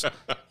hamburgers.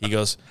 He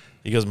goes,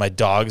 my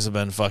dogs have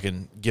been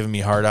fucking giving me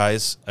hard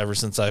eyes ever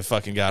since I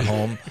fucking got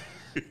home.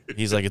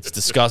 He's like, it's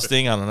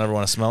disgusting. I don't ever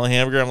want to smell a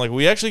hamburger. I'm like,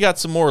 we actually got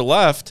some more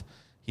left.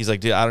 He's like,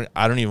 dude,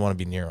 I don't even want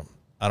to be near them.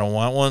 I don't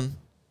want one.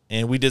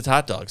 And we did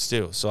hot dogs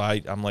too. So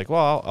I'm like,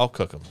 well, I'll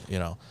cook them,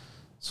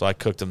 So I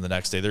cooked them the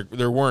next day.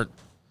 There weren't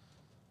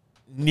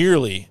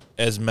nearly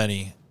as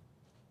many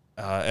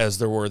as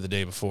there were the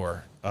day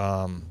before.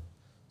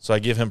 So I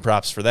give him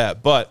props for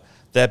that. But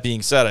that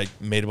being said, I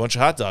made a bunch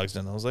of hot dogs,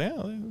 and I was like,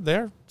 yeah,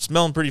 they're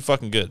smelling pretty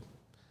fucking good.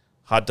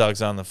 Hot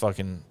dogs on a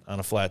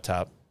flat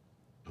top.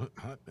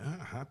 Hot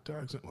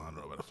dogs? Well, I don't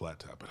know about a flat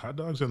top, but hot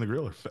dogs on the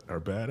grill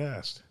are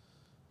badass.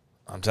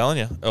 I'm telling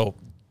you. Oh,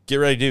 get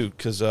ready, dude,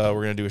 because we're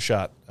going to do a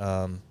shot.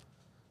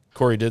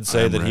 Corey did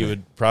say that he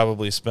would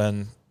probably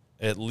spend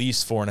at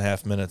least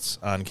 4.5 minutes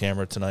on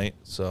camera tonight,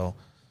 so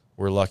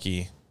we're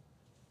lucky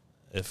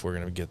if we're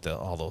going to get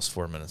all those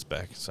 4 minutes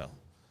back. So,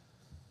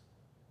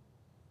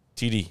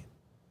 TD,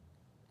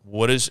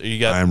 you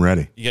got? I'm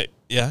ready. You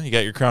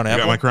got your Crown Apple?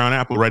 I got my Crown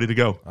Apple ready to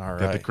go. All right.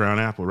 Got the Crown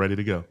Apple ready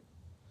to go.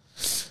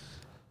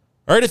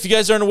 All right, if you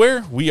guys aren't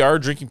aware, we are a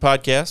drinking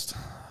podcast.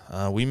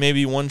 We may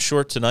be one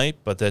short tonight,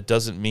 but that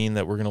doesn't mean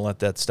that we're going to let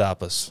that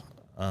stop us.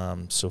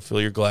 So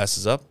fill your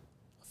glasses up,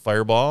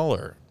 Fireball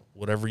or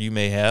whatever you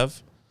may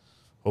have.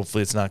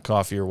 Hopefully it's not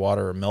coffee or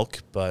water or milk,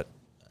 but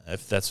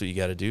if that's what you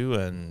got to do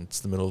and it's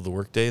the middle of the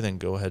workday, then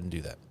go ahead and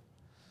do that.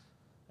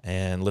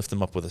 And lift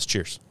them up with us.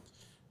 Cheers.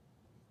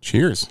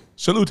 Cheers.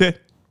 Salute.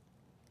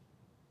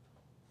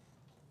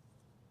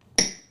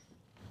 All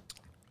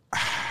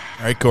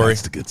right, Corey.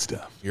 That's the good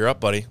stuff. You're up,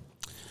 buddy.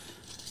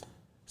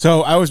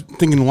 So I was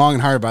thinking long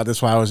and hard about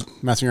this while I was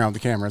messing around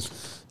with the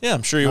cameras. Yeah,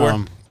 I'm sure you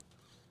were.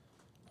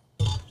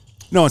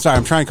 No, sorry.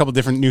 I'm trying a couple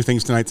different new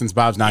things tonight since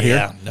Bob's not here.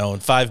 Yeah, no, in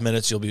 5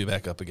 minutes you'll be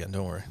back up again.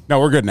 Don't worry. No,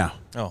 we're good now.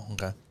 Oh,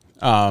 okay.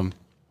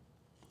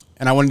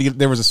 And I wanted to get,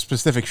 there was a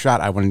specific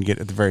shot I wanted to get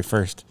at the very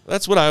first.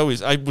 That's what I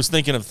was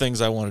thinking of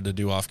things I wanted to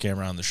do off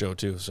camera on the show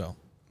too. So,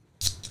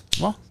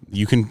 well,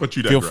 you can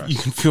digress. You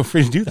can feel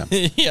free to do them.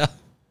 Yeah.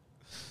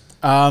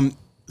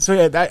 So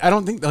yeah, I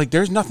don't think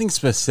there's nothing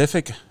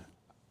specific.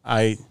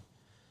 I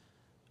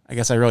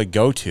guess I really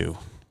go to,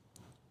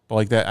 but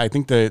like that, I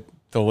think the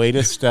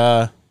latest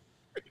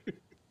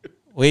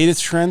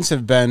latest trends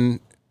have been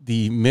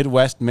the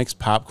Midwest mixed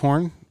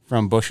popcorn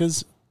from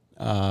Bush's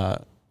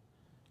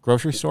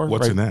grocery store.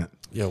 What's in that?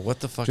 Yeah, what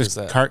the fuck Just is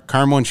that?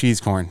 Caramel and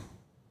cheese corn.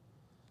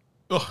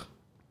 Ugh.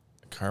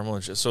 Caramel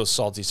and so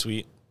salty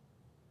sweet.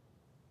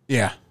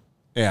 Yeah,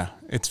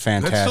 it's That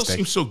fantastic. still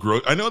seems so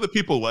gross. I know that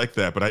people like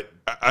that, but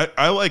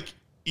I like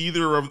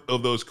either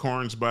of those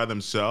corns by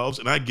themselves.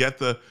 And I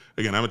get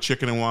again, I'm a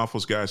chicken and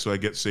waffles guy, so I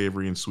get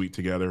savory and sweet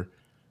together.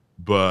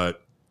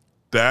 But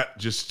that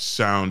just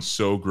sounds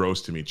so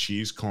gross to me.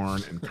 Cheese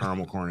corn and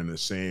caramel corn in the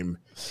same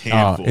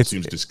handful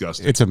seems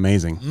disgusting. It's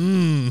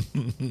amazing.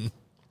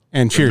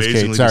 And cheers, Kate.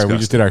 Sorry, disgusting. we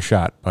just did our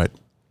shot, but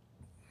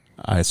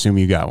I assume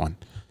you got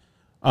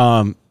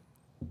one.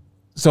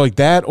 So like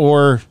that,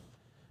 or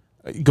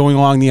going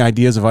along the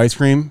ideas of ice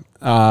cream,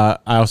 I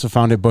also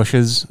found at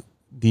Bush's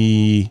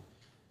they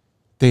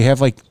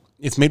have like,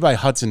 it's made by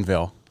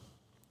Hudsonville,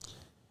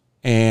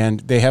 and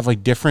they have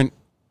like different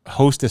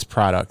Hostess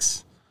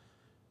products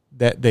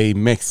that they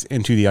mix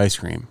into the ice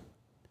cream.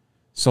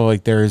 So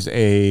like there's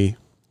a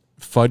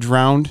fudge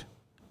round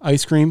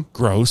ice cream.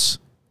 Gross.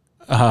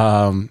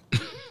 What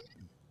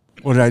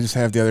did I just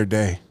have the other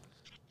day?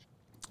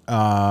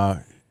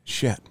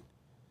 Shit.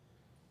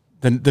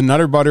 The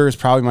Nutter Butter is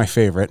probably my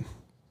favorite.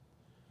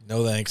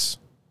 No thanks.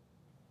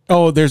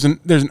 Oh, there's an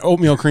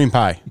oatmeal cream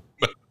pie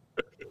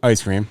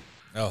ice cream.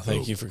 Oh,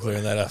 thank you for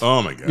clearing that up.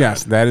 Oh my god.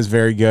 Yes, that is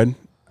very good.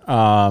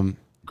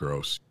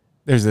 Gross.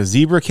 There's a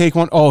zebra cake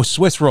one. Oh,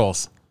 Swiss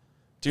rolls.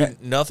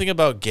 Dude, nothing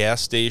about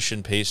gas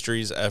station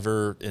pastries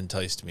ever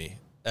enticed me.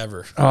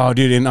 Ever. Oh,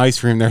 dude, in ice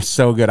cream, they're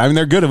so good. I mean,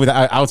 they're good with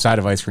outside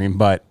of ice cream,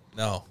 but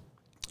No.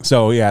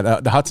 so yeah,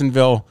 the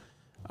Hudsonville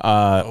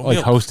like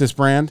Hostess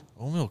brand.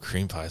 Oatmeal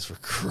cream pies were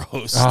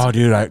gross. Oh,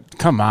 dude,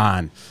 come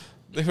on.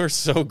 They were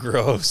so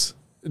gross.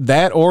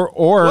 That or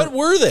What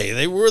were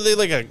they? Were they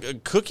like a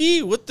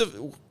cookie? What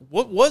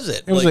was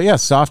it? it was a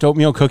soft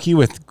oatmeal cookie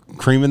with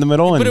cream in the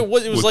middle, But and it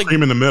was With like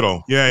cream in the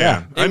middle.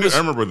 Yeah. I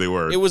remember what they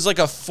were. it was like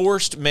a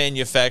forced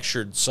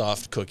manufactured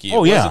soft cookie.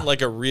 Oh, It yeah. wasn't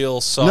like a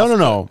real soft.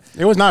 no,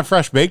 it was not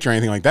fresh baked or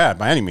anything like that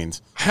by any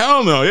means.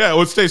 Hell no. Yeah, it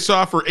would stay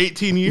soft for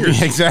 18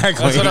 years.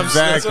 Exactly. That's what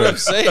I'm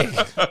saying.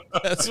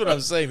 That's what I'm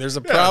saying. There's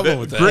a problem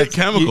with that. Great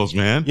chemicals,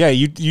 man. Yeah,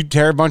 you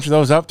tear a bunch of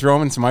those up, throw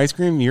them in some ice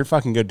cream, you're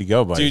fucking good to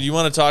go, buddy. Dude, you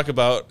want to talk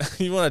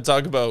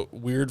about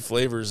weird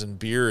flavors and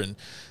beer and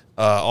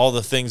all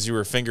the things you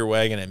were finger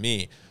wagging at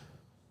me.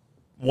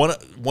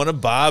 One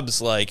of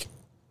Bob's, like,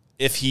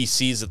 if he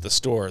sees at the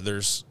store,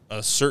 there's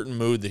a certain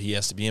mood that he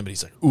has to be in, but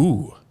he's like,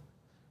 ooh,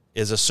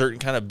 is a certain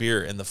kind of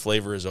beer, and the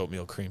flavor is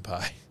oatmeal cream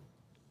pie.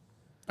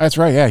 That's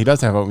right. Yeah, he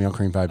does have oatmeal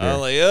cream pie beer. I'm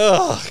like,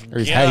 ugh. Or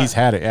he's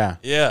had it. Yeah.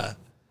 Yeah.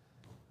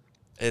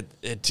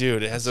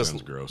 Dude, it has this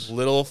Sounds gross.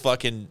 little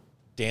fucking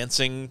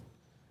dancing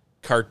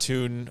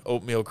cartoon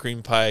oatmeal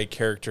cream pie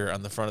character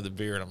on the front of the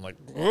beer, and I'm like,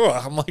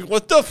 ugh. I'm like,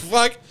 what the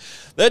fuck?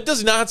 That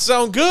does not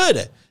sound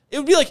good. It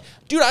would be like,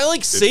 dude, I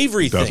like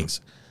savory things.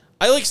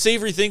 I like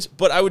savory things,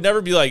 but I would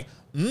never be like,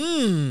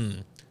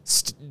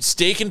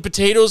 steak and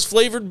potatoes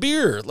flavored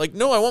beer. Like,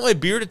 no, I want my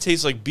beer to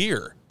taste like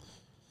beer.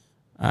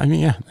 I mean,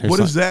 yeah. What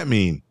does that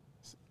mean?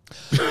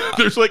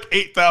 There's like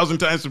 8,000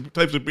 types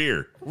of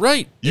beer.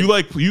 Right. You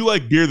like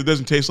beer that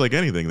doesn't taste like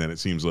anything, then it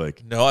seems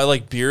like. No, I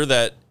like beer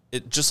that,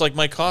 just like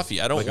my coffee.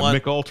 I don't Like want a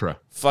Mick Ultra.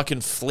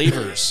 fucking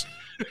flavors.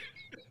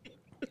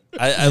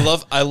 I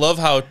love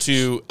how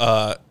to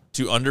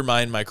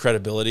undermine my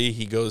credibility,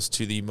 he goes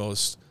to the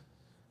most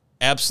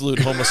absolute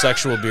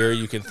homosexual beer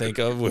you can think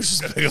of, which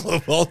is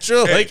Michelob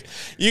Ultra. Like,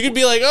 you could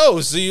be like, oh,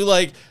 so you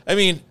like, I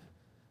mean,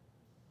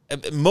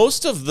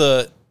 most of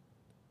the,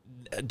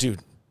 dude,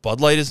 Bud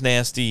Light is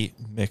nasty.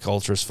 Mick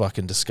Ultra's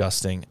fucking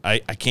disgusting. I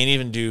can't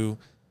even do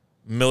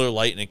Miller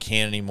Lite in a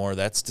can anymore.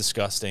 That's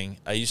disgusting.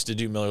 I used to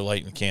do Miller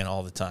Lite in a can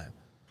all the time.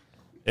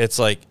 It's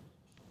like,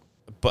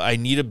 but I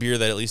need a beer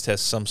that at least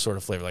has some sort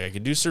of flavor. Like, I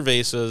could do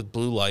Cervezas,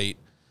 Blue Light,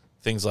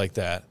 things like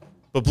that.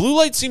 But Blue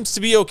Light seems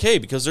to be okay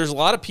because there's a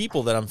lot of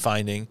people that I'm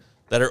finding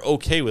that are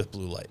okay with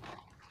Blue Light.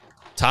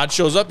 Todd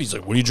shows up. He's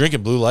like, what are you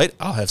drinking, Blue Light?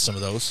 I'll have some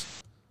of those.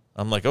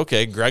 I'm like,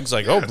 okay. Greg's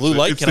like, oh, Blue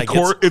Light.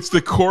 It's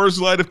the Coors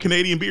Light of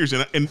Canadian beers.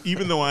 And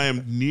even though I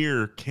am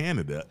near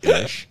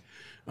Canada-ish,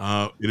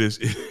 it is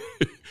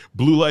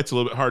Blue Light's a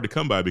little bit hard to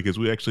come by because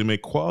we actually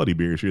make quality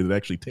beers here that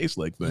actually taste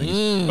like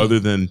things other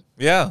than.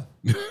 Yeah.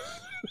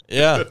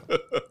 Yeah.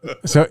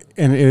 So,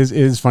 and it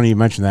is funny you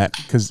mentioned that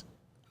because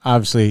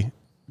obviously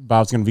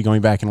Bob's going to be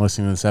going back and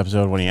listening to this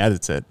episode when he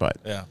edits it. But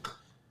Yeah.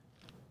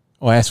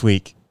 last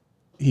week,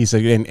 he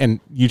said, and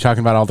you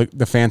talking about all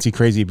the fancy,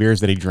 crazy beers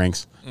that he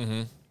drinks.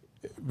 Mm-hmm.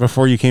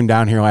 Before you came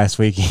down here last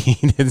week,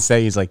 he did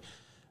say, he's like,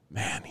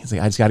 man, I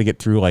just got to get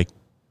through like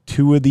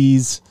 2 of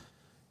these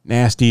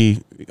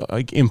nasty,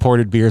 like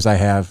imported beers I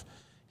have.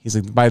 He's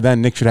like, by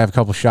then Nick should have a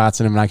couple shots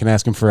in him and I can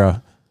ask him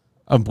for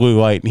a Blue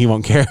Light and he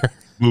won't care.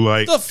 Blue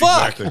Light. The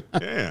fuck? Exactly.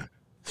 Yeah.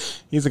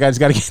 He's like, I just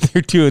got to get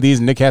through 2 of these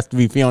and Nick has to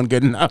be feeling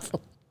good enough.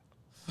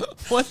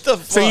 What the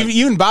fuck? So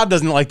even Bob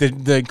doesn't like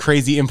the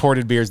crazy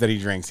imported beers that he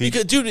drinks.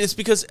 Dude, it's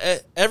because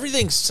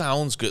everything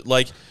sounds good.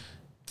 Like,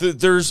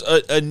 there's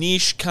a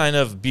niche kind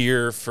of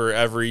beer for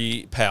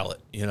every palate,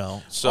 you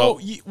know? So,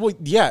 well,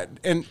 yeah.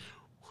 And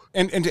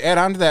to add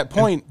on to that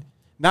point,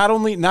 not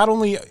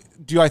only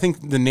do I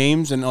think the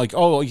names and like,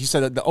 oh, like you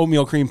said, the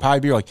oatmeal cream pie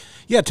beer, like,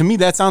 yeah, to me,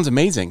 that sounds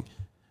amazing.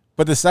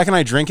 But the second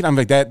I drink it, I'm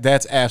like,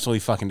 that's absolutely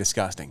fucking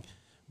disgusting.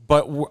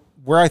 But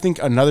where I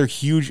think another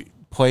huge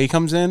play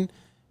comes in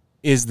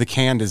is the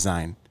can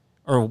design.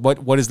 or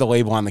what is the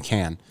label on the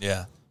can?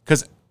 Yeah.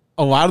 Because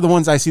a lot of the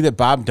ones I see that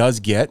Bob does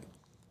get,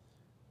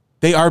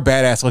 they are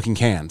badass looking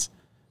cans.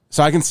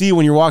 So I can see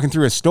when you're walking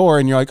through a store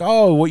and you're like,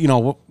 oh,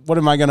 what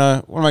am I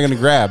gonna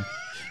grab?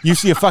 You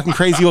see a fucking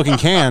crazy looking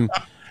can.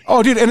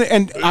 Oh, dude,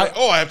 and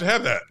I have to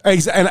have that.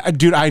 And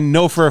dude, I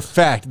know for a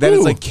fact that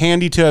it's like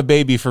candy to a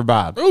baby for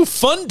Bob. Ooh,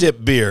 Fun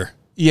Dip beer.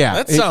 Yeah,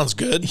 that sounds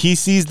good. He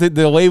sees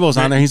the labels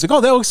on there. He's like,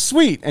 oh, that looks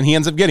sweet, and he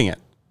ends up getting it.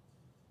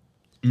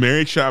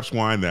 Mary chops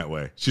wine that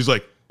way. She's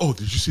like, oh,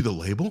 did you see the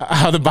label?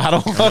 How the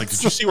bottle looks. Like,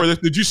 did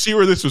you see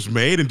where this was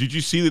made? And did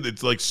you see that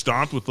it's like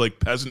stomped with like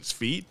peasants'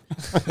 feet?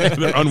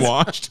 They're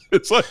unwashed.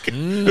 It's like,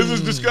 this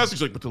is disgusting.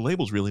 She's like, but the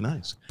label's really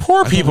nice.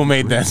 Poor people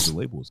made this. The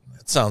label was nice.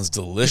 That sounds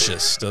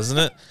delicious, doesn't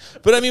it?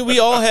 But I mean, we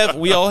all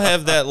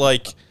have that,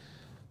 like,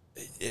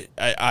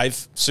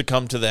 I've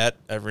succumbed to that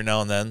every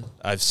now and then.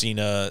 I've seen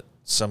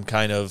some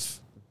kind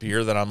of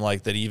beer that I'm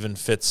like, that even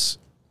fits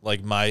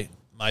like my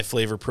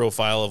flavor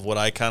profile of what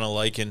I kind of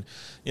like, and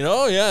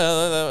oh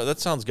yeah, that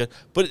sounds good.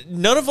 But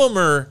none of them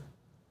are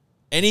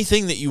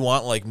anything that you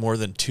want like more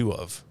than 2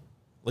 of.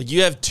 Like,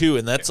 you have 2,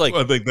 and that's like,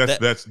 well, I think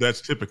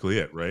that's typically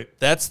it, right?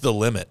 That's the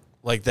limit.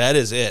 Like, that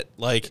is it.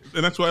 Like,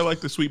 and that's why I like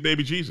the Sweet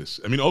Baby Jesus.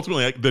 I mean,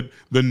 ultimately,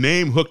 the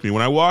name hooked me.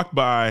 When I walked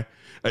by,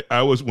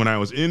 when I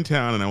was in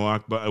town and I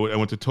walked by, I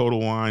went to Total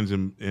Wines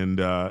and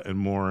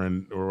more,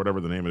 or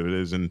whatever the name of it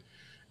is, and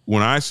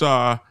when I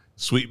saw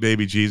Sweet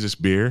Baby Jesus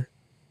beer.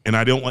 And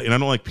I don't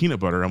like peanut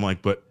butter. I'm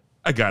like, but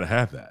I gotta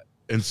have that.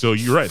 And so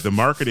you're right. The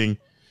marketing,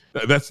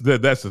 that's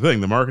the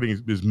thing. The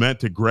marketing is meant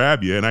to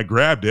grab you, and I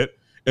grabbed it,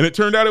 and it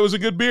turned out it was a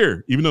good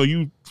beer, even though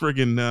you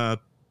friggin'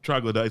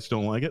 troglodytes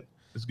don't like it.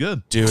 It's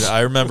good, dude.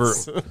 I remember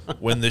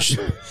when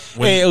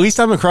hey, at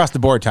least I'm across the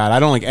board, Todd. I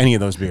don't like any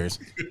of those beers.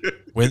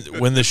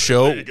 When the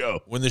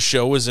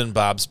show was in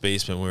Bob's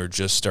basement, we were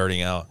just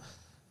starting out.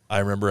 I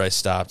remember I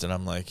stopped and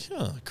I'm like,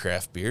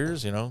 craft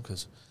beers,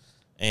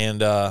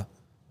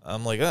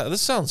 I'm like, oh,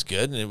 this sounds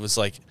good. And it was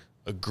like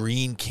a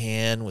green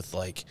can with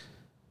like,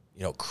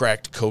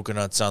 cracked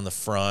coconuts on the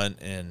front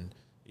and,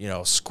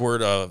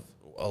 squirt a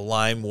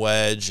lime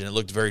wedge, and it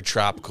looked very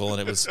tropical.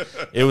 And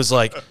it was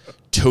like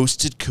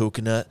toasted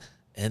coconut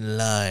and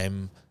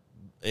lime,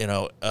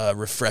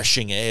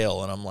 refreshing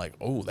ale. And I'm like,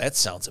 oh, that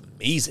sounds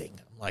amazing.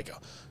 I'm like,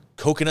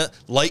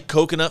 light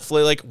coconut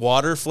flavor, like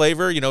water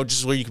flavor,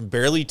 just where you can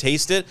barely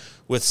taste it,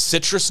 with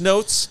citrus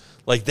notes.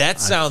 Like, that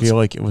sounds, I feel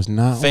like it was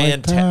not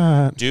fantastic,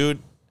 like that. Dude.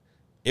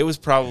 It was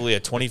probably a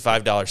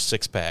 $25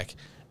 6-pack,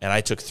 and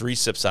I took 3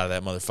 sips out of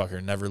that motherfucker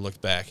and never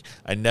looked back.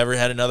 I never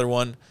had another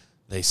one.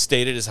 They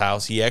stayed at his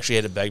house. He actually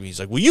had to beg me. He's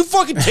like, will you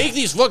fucking take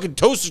these fucking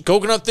toasted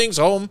coconut things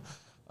home?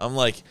 I'm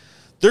like,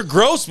 they're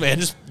gross, man.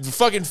 Just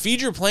fucking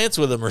feed your plants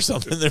with them or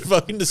something. They're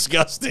fucking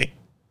disgusting.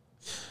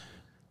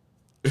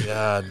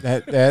 God.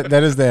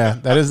 That is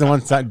the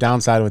one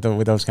downside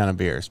with those kind of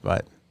beers,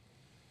 but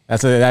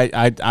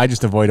I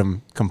just avoid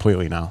them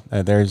completely now.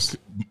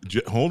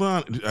 Hold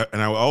on,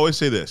 and I will always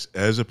say this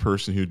as a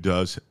person who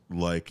does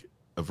like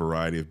a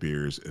variety of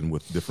beers and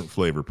with different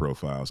flavor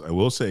profiles. I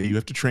will say you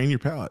have to train your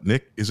palate.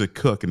 Nick is a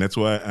cook, and that's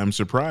why I'm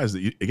surprised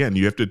that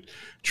you have to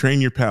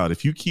train your palate.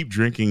 If you keep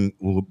drinking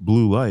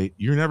Blue Light,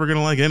 you're never going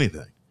to like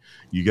anything.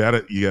 You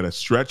gotta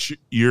stretch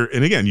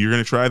and again, you're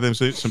going to try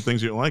some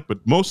things you don't like,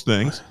 but most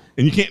things,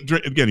 and you can't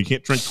drink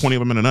 20 of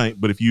them in a night.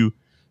 But if you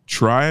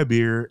try a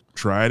beer,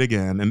 try it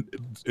again.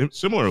 And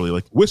similarly,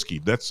 like whiskey,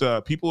 that's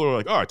people are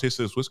like, oh, I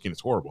tasted this whiskey and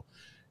it's horrible.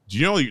 Do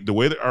you know the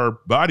way that our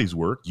bodies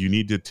work? You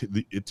need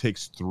it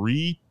takes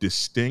 3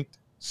 distinct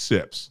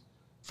sips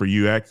for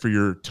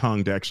your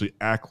tongue to actually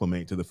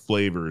acclimate to the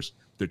flavors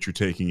that you're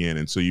taking in.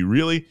 And so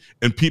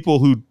and people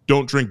who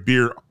don't drink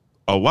beer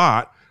a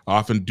lot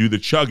often do the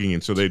chugging.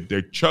 And so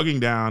they're chugging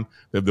down.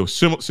 They have the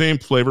same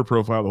flavor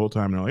profile the whole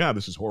time. And they're like,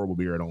 this is horrible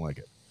beer. I don't like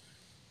it.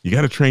 You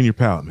got to train your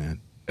palate, man.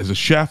 As a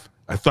chef,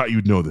 I thought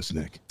you'd know this,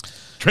 Nick.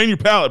 Train your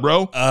palate,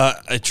 bro.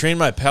 I train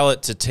my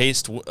palate to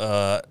taste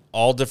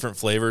all different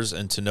flavors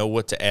and to know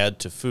what to add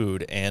to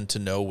food and to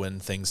know when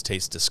things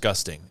taste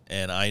disgusting.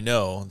 And I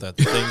know that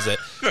the things that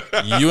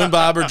you and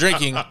Bob are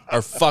drinking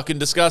are fucking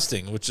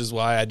disgusting, which is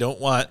why I don't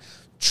want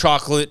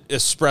chocolate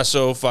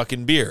espresso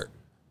fucking beer.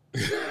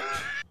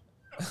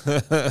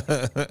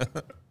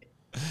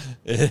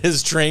 It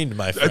is trained,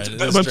 my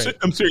friend.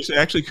 I'm serious,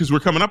 actually, because we're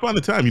coming up on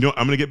the time. I'm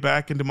going to get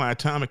back into my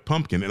Atomic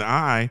Pumpkin, and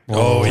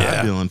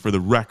Dylan, for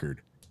the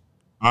record,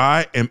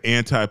 I am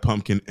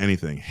anti-pumpkin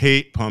anything.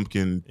 Hate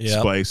pumpkin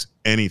spice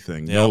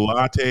anything. No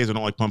lattes. I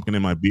don't like pumpkin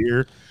in my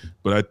beer.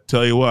 But I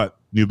tell you what,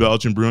 New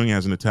Belgium Brewing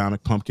has an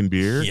Atomic Pumpkin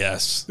beer.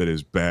 Yes, that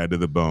is bad to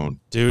the bone.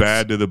 Dude,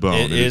 bad to the bone.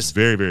 It is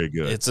very, very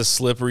good. It's a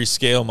slippery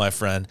scale, my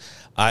friend.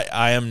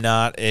 I am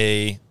not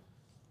a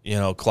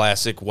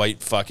classic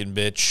white fucking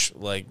bitch.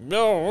 Like,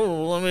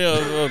 no, let me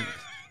a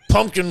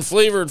pumpkin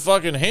flavored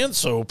fucking hand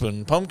soap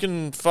and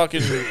pumpkin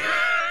fucking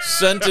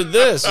scented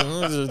this,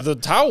 and the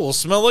towels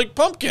smell like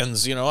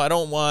pumpkins. I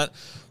don't want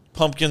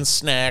pumpkin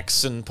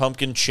snacks and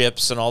pumpkin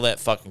chips and all that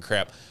fucking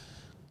crap.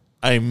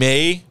 I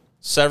may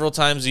several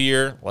times a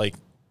year, like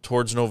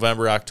towards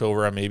November,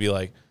 October, I may be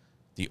like,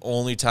 The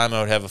only time I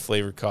would have a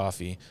flavored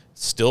coffee,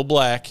 still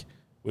black,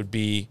 would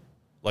be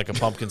like a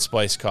pumpkin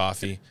spice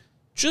coffee,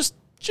 just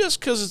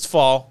because it's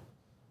fall.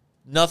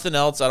 Nothing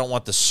else. I don't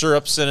want the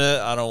syrups in it.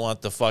 I don't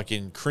want the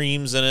fucking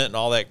creams in it and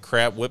all that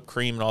crap, whipped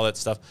cream and all that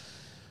stuff.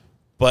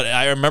 But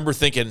I remember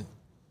thinking,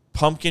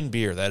 pumpkin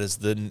beer,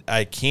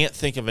 I can't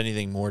think of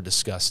anything more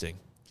disgusting.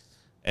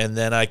 And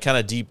then I kind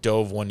of deep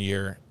dove one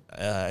year.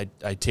 I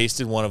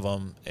tasted one of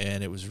them,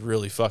 and it was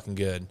really fucking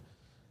good.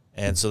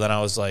 And so then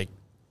I was like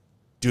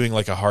doing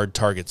like a hard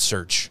target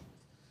search.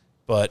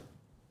 But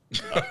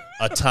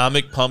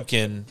Atomic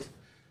Pumpkin,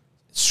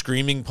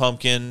 Screaming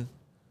Pumpkin,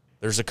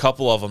 there's a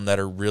couple of them that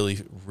are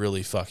really,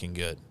 really fucking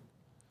good.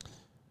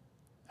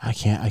 I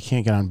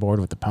can't get on board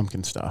with the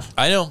pumpkin stuff.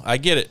 I know. I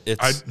get it.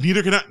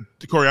 Neither can I.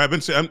 Corey, I've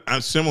been saying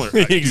I'm similar.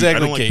 Exactly, I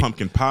don't like Kate.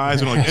 pumpkin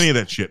pies. I don't like any of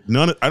that shit.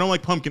 I don't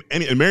like pumpkin.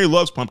 And Mary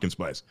loves pumpkin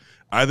spice.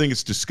 I think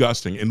it's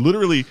disgusting. And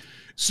literally,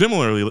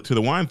 similarly to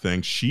the wine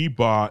thing, she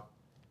bought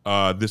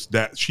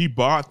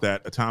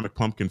that Atomic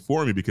Pumpkin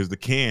for me because the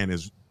can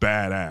is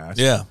badass.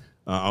 Yeah.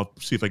 I'll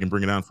see if I can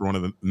bring it on for one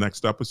of the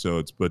next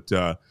episodes. But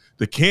the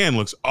can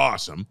looks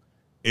awesome.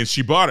 And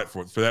she bought it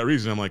for that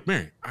reason. I'm like,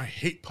 Mary, I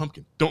hate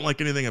pumpkin. Don't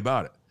like anything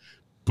about it.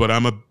 But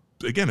I'm a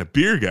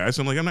beer guy,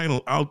 so I'm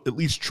like, I'll at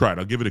least try it.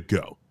 I'll give it a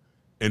go.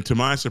 And to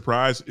my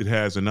surprise, it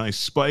has a nice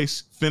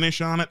spice finish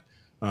on it.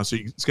 So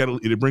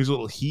it brings a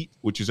little heat,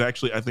 which is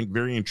actually, I think,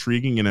 very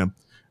intriguing in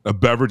a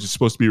beverage that's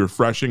supposed to be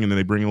refreshing, and then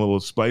they bring a little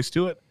spice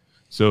to it.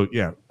 So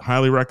yeah,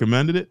 highly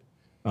recommended it.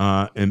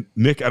 And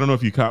Nick, I don't know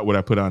if you caught what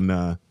I put on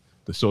the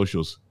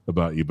socials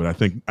about you, but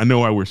I know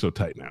why we're so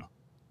tight now.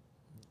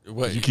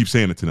 What? You keep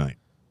saying it tonight.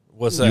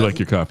 What's that? You like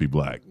your coffee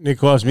black.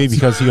 Nick loves me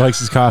because he likes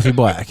his coffee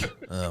black.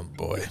 Oh,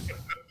 boy.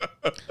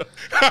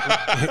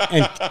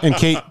 and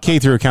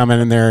Kate threw a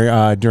comment in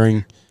there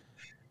during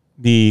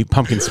the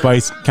pumpkin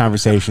spice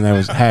conversation that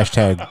was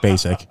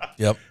 #basic.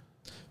 Yep.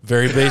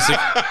 Very basic.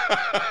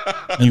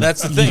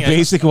 That's the thing. You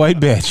basic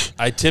white bitch.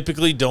 I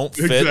typically don't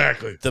fit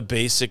Exactly. the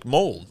basic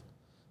mold.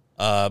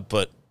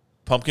 But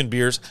pumpkin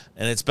beers,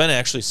 and it's been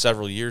actually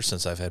several years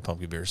since I've had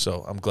pumpkin beer,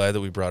 so I'm glad that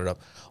we brought it up.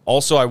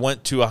 Also, I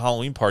went to a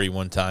Halloween party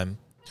one time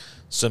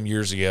some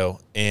years ago,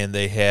 and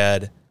they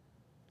had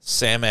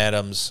Sam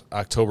Adams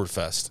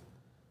Oktoberfest,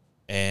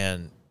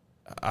 and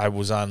I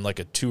was on like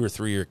a 2 or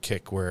 3 year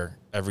kick where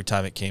every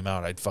time it came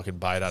out, I'd fucking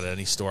buy it out at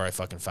any store I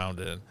fucking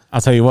found it in.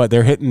 I'll tell you what,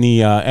 they're hitting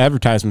the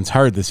advertisements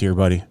hard this year,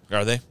 buddy.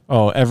 Are they?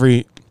 Oh,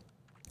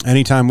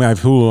 anytime we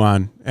have Hulu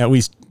on, at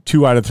least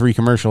 2 out of 3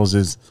 commercials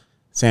is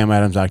Sam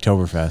Adams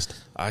Oktoberfest.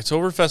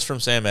 Oktoberfest from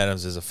Sam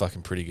Adams is a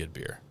fucking pretty good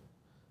beer.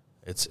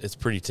 It's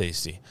pretty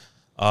tasty.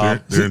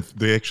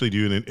 They actually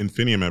do an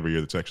Infinium every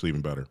year that's actually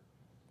even better.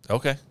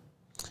 Okay.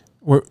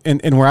 Where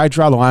I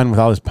draw the line with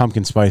all this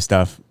pumpkin spice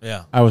stuff,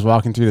 Yeah. I was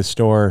walking through the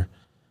store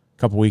a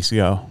couple weeks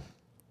ago.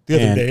 The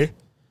other and day.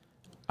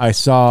 I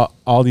saw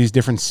all these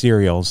different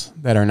cereals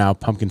that are now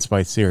pumpkin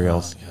spice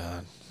cereals. Oh,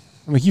 God.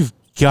 I'm like, you've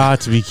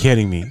got to be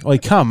kidding me.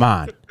 Like, come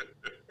on.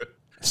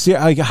 See,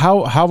 like,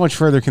 how much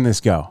further can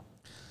this go?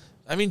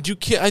 I mean,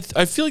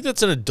 I feel like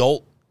that's an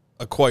adult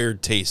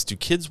acquired taste. Do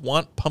kids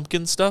want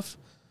pumpkin stuff?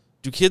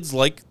 Do kids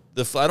like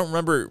I don't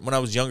remember when I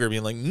was younger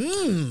being like,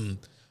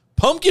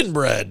 pumpkin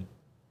bread.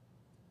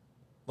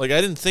 Like, I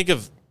didn't think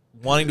of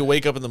wanting to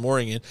wake up in the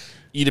morning and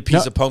eat a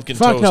piece of pumpkin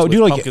toast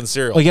with pumpkin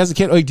cereal. Like, as a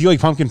kid, do you like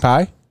pumpkin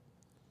pie?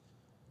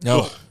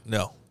 No, Ugh.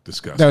 no,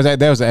 Disgusting.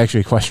 That was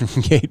actually a question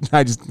from Kate.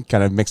 I just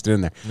kind of mixed it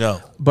in there.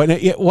 no. But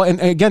and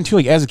again, too,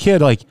 like as a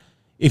kid, like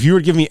if you were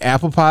to give me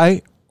apple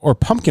pie or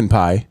pumpkin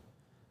pie,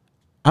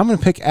 I'm going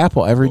to pick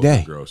apple every Both are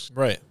day. gross.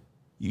 Right.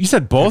 You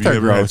said both Have are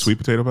you ever had gross. sweet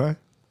potato pie?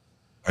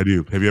 I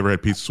do. Have you ever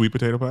had sweet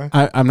potato pie?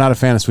 I'm not a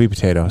fan of sweet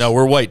potatoes. No,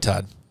 we're white,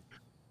 Todd.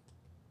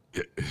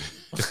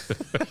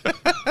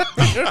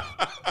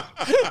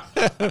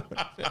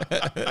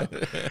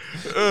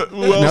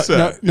 Well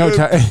said. no,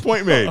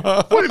 point made.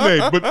 Point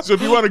made. But so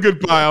if you want a good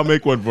pie, I'll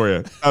make one for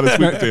you out of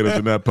sweet potatoes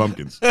and not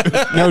pumpkins.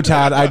 No,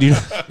 Todd, I do.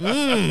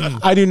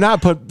 I do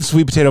not put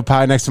sweet potato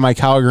pie next to my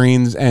collard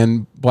greens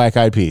and black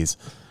eyed peas.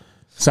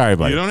 Sorry,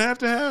 buddy. You don't have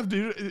to have,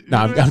 dude. No,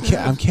 I'm kidding.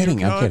 I'm Collard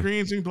kidding.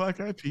 greens and black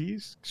eyed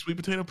peas. Sweet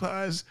potato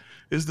pies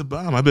is the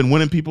bomb. I've been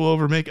winning people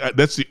over.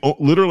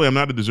 Literally, I'm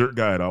not a dessert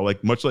guy at all.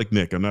 Like much like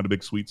Nick, I'm not a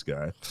big sweets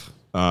guy.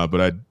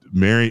 But I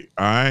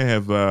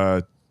have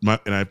and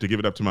I have to give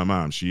it up to my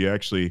mom. She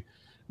actually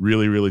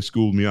really, really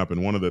schooled me up.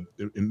 And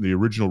in the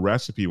original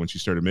recipe when she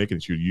started making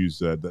it, she would use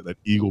that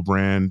Eagle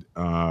brand,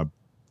 not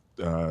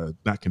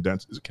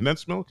condensed. Is it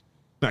condensed milk?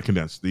 Not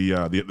condensed.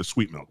 The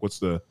sweet milk.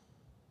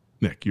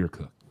 Nick? You're a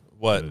cook.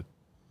 What?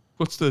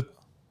 What's the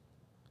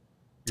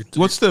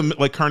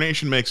like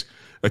Carnation makes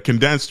a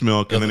condensed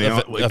milk and then it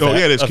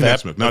is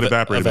condensed milk, not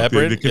evaporated.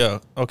 Evaporated? Yeah.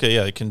 Okay.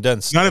 Yeah.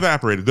 Condensed. Not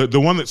evaporated. The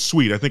one that's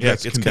sweet, I think Yeah,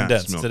 that's it's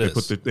condensed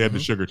condensed. milk. They add the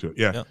sugar to it.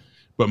 Yeah. Yeah.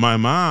 But my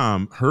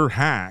mom, her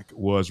hack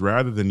was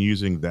rather than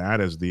using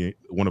that as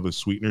one of the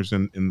sweeteners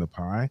in the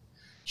pie,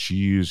 she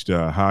used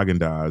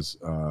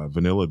Haagen-Dazs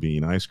vanilla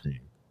bean ice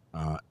cream,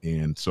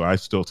 and so I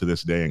still to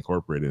this day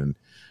incorporate it.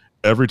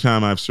 every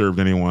time I've served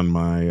anyone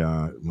my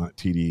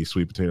TD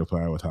sweet potato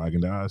pie with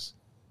Haagen-Dazs,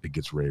 it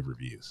gets rave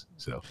reviews.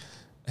 So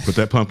put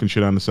that pumpkin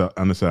shit on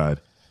the side.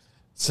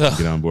 So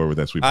get on board with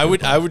that sweet potato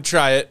pie. I would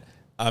try it.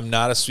 I'm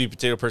not a sweet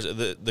potato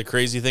person. The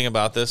crazy thing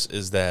about this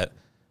is that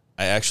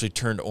I actually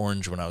turned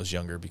orange when I was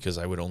younger because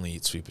I would only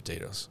eat sweet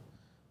potatoes.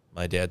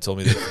 My dad told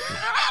me that.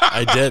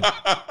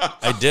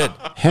 I did.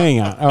 Hang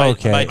on.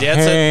 Okay. My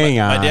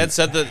dad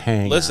said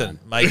that. Listen,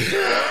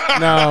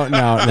 No.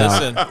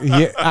 Listen.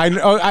 Yeah,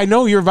 I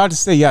know you're about to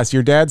say yes.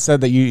 Your dad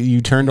said that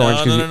you turned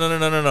orange.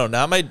 No.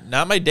 Not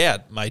my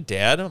dad. My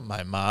dad,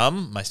 my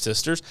mom, my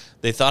sisters.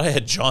 They thought I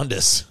had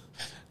jaundice,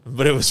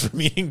 but it was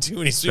from eating too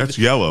many sweet potatoes.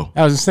 That's yellow.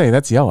 I was gonna say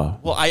that's yellow.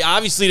 Well, I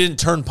obviously didn't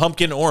turn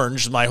pumpkin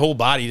orange. My whole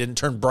body didn't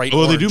turn bright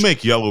Well, orange. they do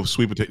make yellow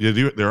sweet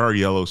potatoes. There are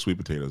yellow sweet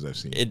potatoes I've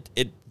seen.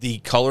 The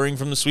coloring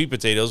from the sweet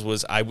potatoes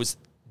was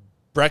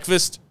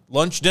breakfast,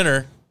 lunch,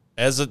 dinner.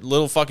 As a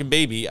little fucking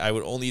baby, I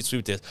would only eat sweet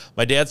potatoes.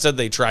 My dad said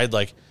they tried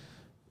like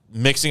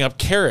mixing up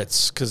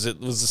carrots because it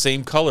was the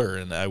same color,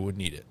 and I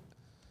wouldn't eat it.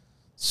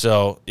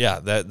 So yeah,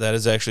 that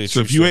is actually a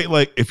so. True If you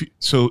story.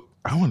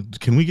 ate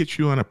can we get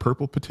you on a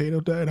purple potato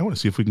diet? I want to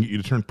see if we can get you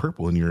to turn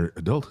purple in your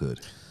adulthood.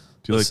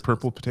 Do you like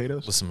purple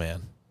potatoes? Listen,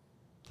 man,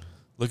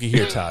 looky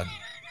here, Todd.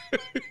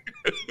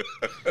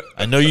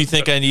 I know you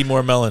think I need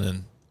more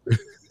melanin,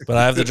 but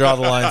I have to draw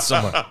the line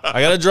somewhere. I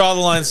got to draw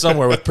the line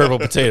somewhere with purple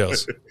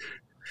potatoes.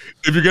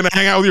 If you're gonna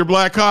hang out with your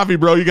black coffee,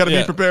 bro, you got to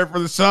be prepared for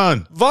the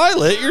sun.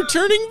 Violet, you're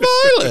turning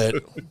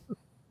violet.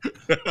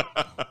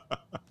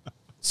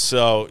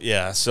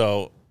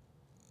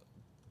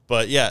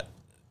 But yeah,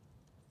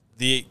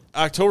 the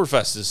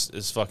Oktoberfest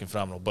is fucking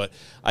phenomenal. But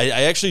I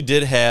actually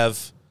did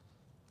have,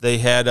 they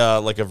had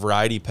like a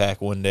variety pack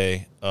one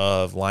day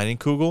of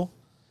Leinenkugel,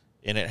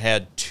 and it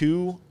had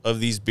 2 of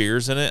these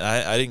beers in it.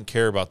 I didn't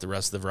care about the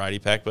rest of the variety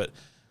pack, but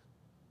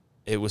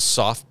it was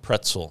soft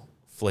pretzel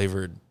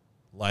flavored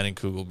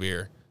Leinenkugel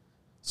beer.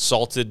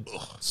 Salted,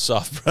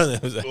 soft pretzel.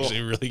 It was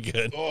actually really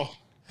good. Oh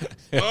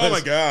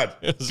my God.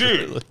 It was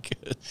Dude, really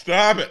good.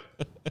 stop it.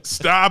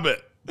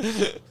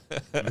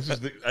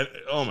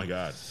 Oh my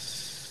God.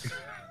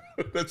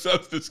 That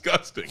sounds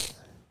disgusting.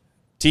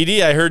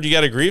 TD, I heard you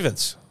got a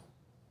grievance.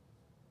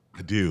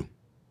 I do.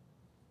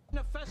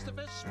 The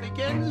Festivus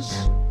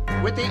begins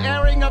with the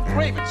airing of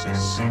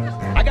grievances.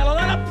 I got a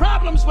lot of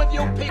problems with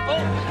you people.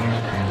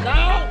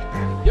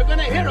 Now, you're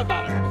gonna hear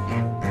about it.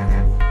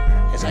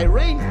 As a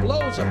rain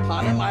blows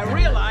upon him, I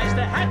realized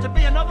there had to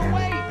be another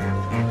way.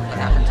 What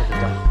happened to the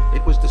dock?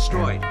 It was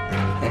destroyed.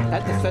 And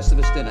at the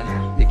Festivus dinner,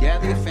 you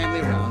gather your family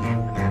around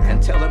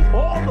and tell them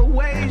all the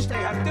ways they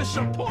have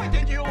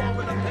disappointed you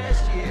over the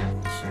past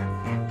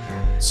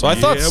year. So I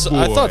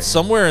boy. thought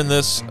somewhere in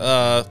this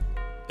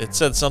it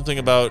said something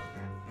about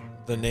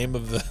the name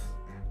of the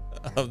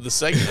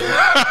segment.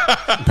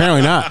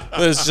 Apparently not.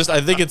 But it's just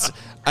I think it's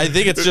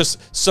just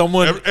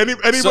someone.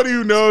 Anybody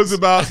who knows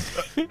about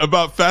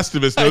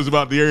Festivus knows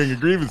about the airing of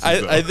grievances.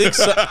 I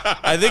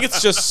think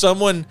it's just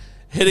someone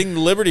hitting the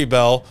Liberty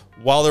Bell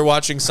while they're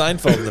watching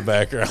Seinfeld in the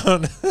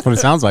background. That's what it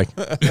sounds like.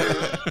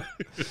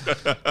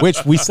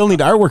 Which we still need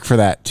artwork for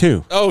that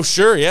too. Oh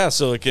sure, yeah.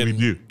 So it We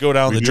do. can go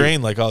down We the do.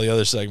 drain like all the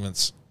other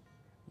segments.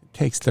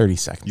 Takes 30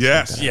 seconds.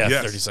 Yes. Yeah,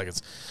 Yes. 30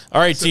 seconds. All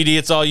right, TD,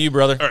 it's all you,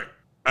 brother. All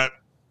right.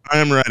 I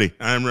am ready.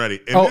 And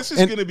this is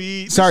going to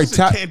be. Sorry,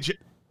 Todd,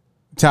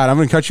 I'm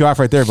going to cut you off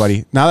right there,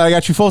 buddy. Now that I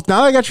got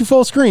you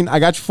full screen,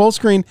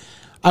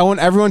 I want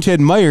everyone to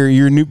admire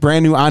your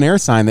brand new on-air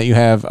sign that you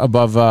have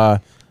above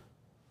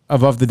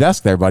the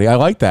desk there, buddy. I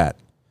like that.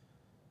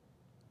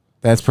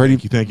 That's pretty.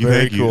 Thank you.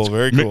 Very cool.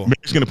 Very cool.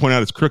 Mary's going to point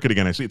out it's crooked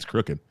again. I see it's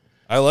crooked.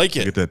 I like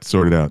it. Get that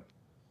sorted out.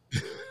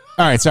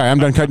 All right, sorry, I'm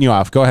done cutting you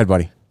off. Go ahead,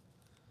 buddy.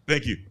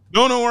 Thank you.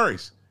 No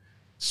worries.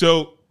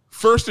 So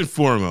first and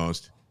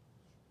foremost,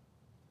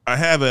 I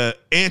have a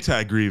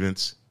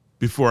anti-grievance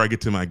before I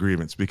get to my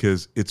grievance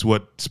because it's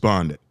what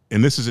spawned it.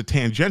 And this is a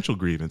tangential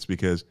grievance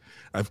because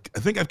I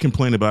think I've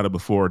complained about it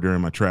before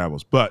during my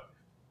travels. But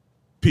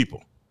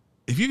people,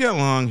 if you got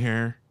long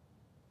hair,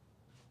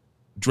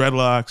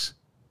 dreadlocks,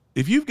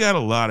 if you've got a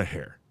lot of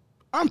hair,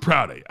 I'm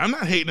proud of you. I'm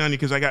not hating on you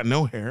because I got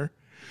no hair,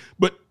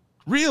 but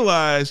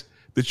realize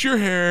that your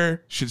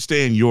hair should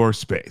stay in your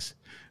space.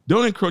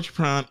 Don't encroach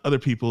upon other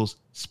people's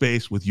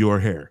space with your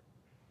hair.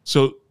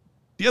 So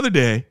the other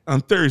day,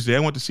 on Thursday, I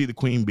went to see the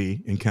Queen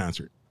Bee in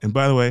concert. And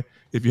by the way,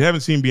 if you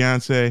haven't seen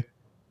Beyonce,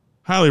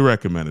 highly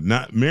recommended.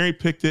 Mary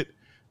picked it.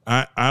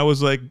 I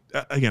was like,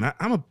 again,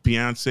 I'm a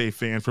Beyonce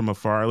fan from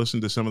afar. I listen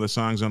to some of the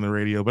songs on the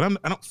radio, but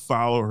I don't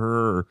follow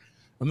her. Or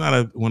I'm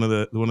not one of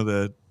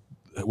the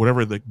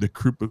whatever the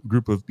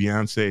group of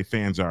Beyonce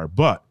fans are.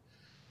 But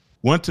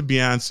went to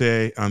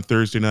Beyonce on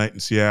Thursday night in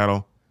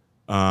Seattle,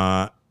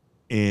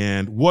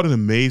 and what an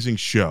amazing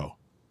show.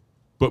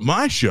 But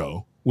my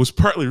show was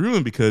partly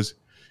ruined because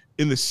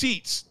in the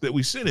seats that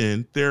we sit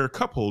in, there are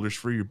cup holders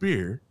for your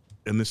beer,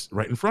 and this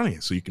right in front of you,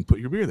 so you can put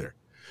your beer there.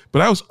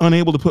 But I was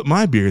unable to put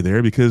my beer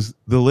there because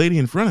the lady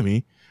in front of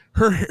me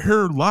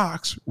her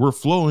locks were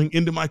flowing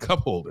into my cup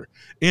holder.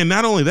 And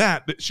not only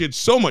that, but she had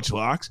so much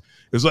locks,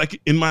 it was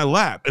like in my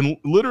lap. And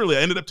literally,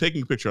 I ended up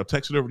taking a picture. I'll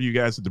text it over to you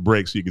guys at the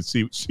break so you can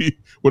see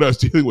what I was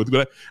dealing with.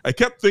 But I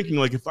kept thinking,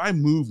 like, if I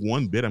move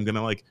one bit, I'm going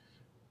to, like,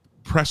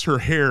 press her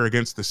hair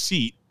against the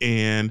seat,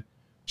 and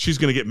she's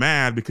going to get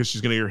mad because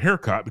she's going to get her hair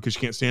caught because she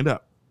can't stand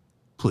up.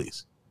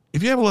 Please,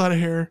 if you have a lot of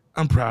hair,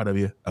 I'm proud of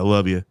you. I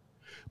love you.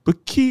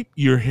 But keep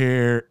your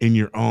hair in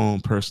your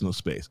own personal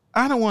space.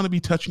 I don't want to be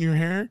touching your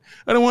hair.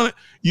 I don't want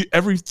to.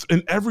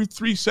 Every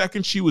 3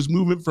 seconds, she was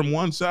moving from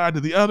one side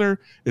to the other.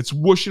 It's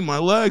whooshing my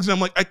legs. And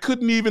I'm like, I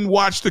couldn't even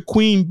watch the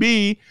queen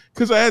bee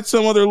because I had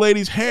some other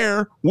lady's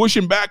hair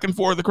whooshing back and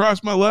forth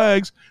across my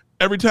legs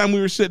every time we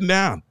were sitting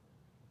down.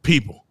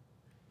 People,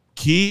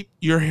 keep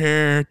your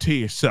hair to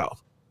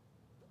yourself.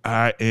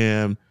 I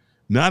am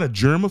not a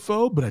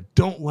germaphobe, but I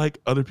don't like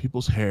other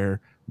people's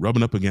hair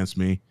rubbing up against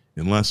me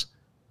unless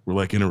we're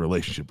like in a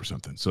relationship or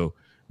something. So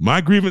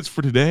my grievance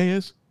for today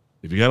is,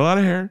 if you got a lot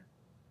of hair,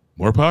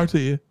 more power to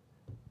you,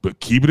 but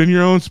keep it in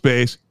your own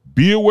space.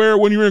 Be aware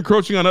when you're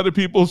encroaching on other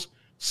people's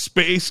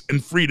space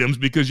and freedoms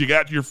because you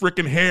got your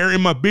freaking hair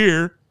in my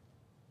beer.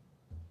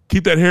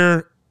 Keep that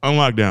hair on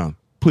lockdown,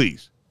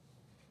 please.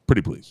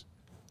 Pretty please.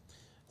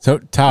 So,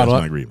 Todd,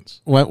 that's my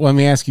grievance. Let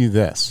me ask you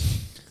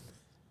this.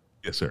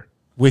 Yes, sir.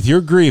 With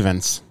your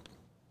grievance,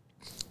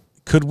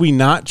 could we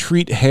not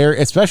treat hair,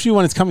 especially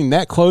when it's coming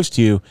that close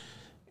to you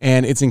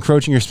and it's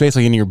encroaching your space,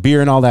 like in your beer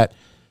and all that,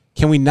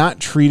 can we not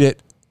treat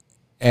it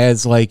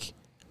as like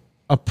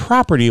a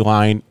property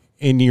line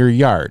in your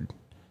yard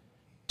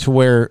to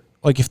where,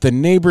 like, if the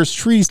neighbor's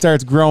tree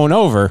starts growing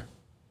over,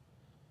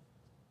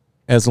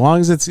 as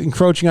long as it's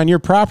encroaching on your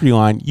property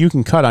line, you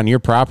can cut on your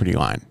property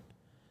line?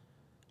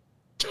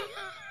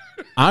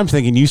 I'm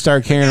thinking you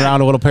start carrying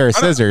around a little pair of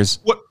scissors.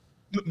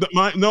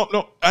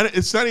 No,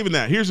 it's not even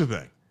that. Here's the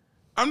thing.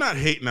 I'm not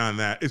hating on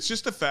that. It's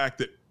just the fact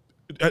that,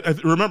 I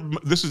remember,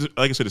 this is,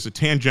 like I said, it's a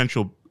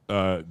tangential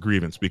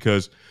grievance,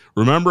 because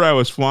remember I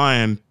was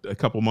flying a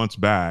couple months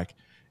back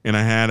and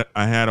I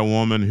had a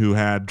woman who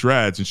had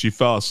dreads and she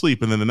fell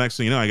asleep, and then the next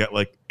thing you know, I got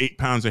like 8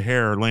 pounds of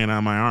hair laying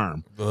on my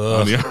arm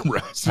on the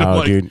armrest. Oh,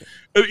 like, dude.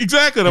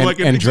 Exactly. And I'm like,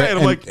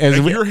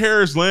 your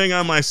hair is laying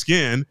on my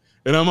skin,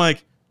 and I'm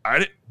like,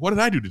 what did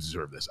I do to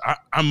deserve this?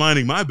 I'm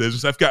minding my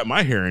business. I've got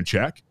my hair in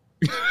check.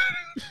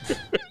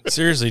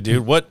 Seriously,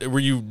 dude, what were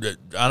you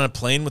on a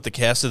plane with the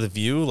cast of The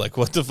View? Like,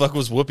 what the fuck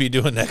was Whoopi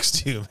doing next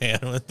to you, man,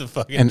 with the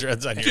fucking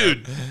dreads on your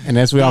head? And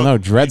as we all know,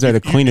 dreads are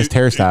the cleanest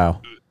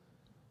hairstyle.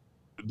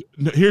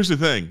 Here's the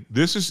thing.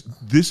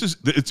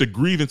 It's a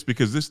grievance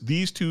because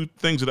these two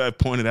things that I've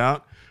pointed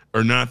out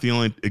are not the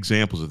only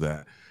examples of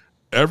that.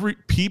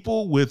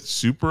 People with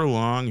super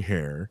long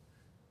hair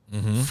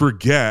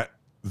forget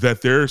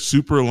that their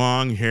super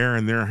long hair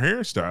and their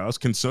hairstyles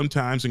can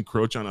sometimes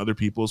encroach on other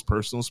people's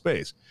personal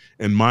space.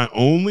 And my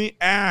only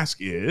ask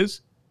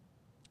is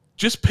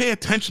just pay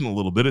attention a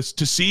little bit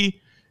to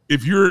see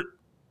if you're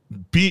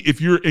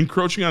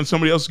encroaching on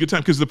somebody else's good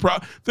time. Because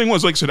the thing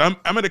was, like I said, I'm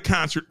at a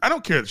concert. I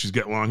don't care that she's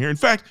got long hair. In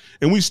fact,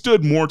 and we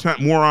stood more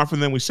often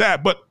than we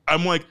sat. But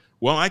I'm like,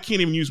 well, I can't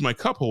even use my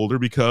cup holder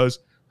because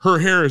her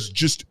hair is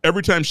just,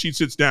 every time she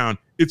sits down,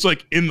 it's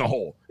like in the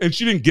hole. And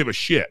she didn't give a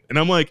shit. And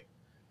I'm like,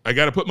 I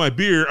got to put my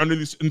beer under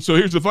this. And so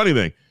here's the funny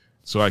thing.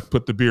 So I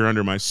put the beer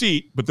under my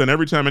seat, but then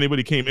every time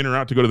anybody came in or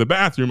out to go to the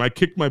bathroom, I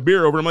kicked my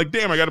beer over. I'm like,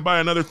 damn, I got to buy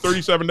another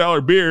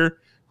 $37 beer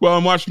while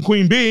I'm watching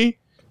Queen Bee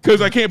because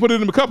I can't put it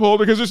in my cup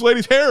holder because this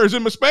lady's hair is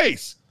in my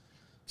space.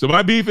 So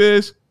my beef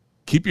is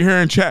keep your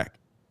hair in check.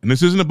 And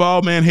this isn't a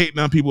bald man hating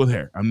on people with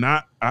hair. I'm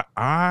not,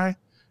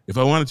 if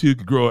I wanted to,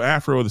 could grow an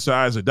afro the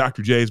size of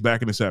Dr. J's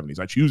back in the 70s.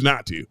 I choose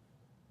not to.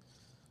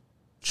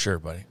 Sure,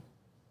 buddy.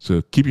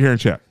 So keep your hair in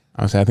check.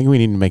 I think we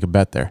need to make a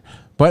bet there.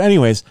 But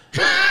anyways,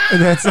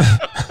 that's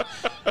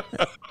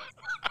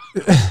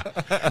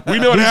we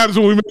know what happens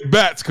when we make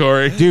bets,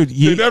 Corey. Dude,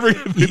 they never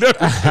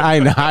I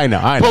know.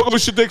 Pogo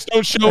sticks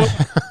don't show up.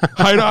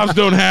 Hide-offs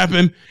don't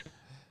happen.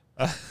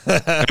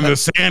 And the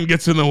sand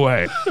gets in the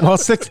way. Well,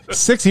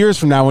 six years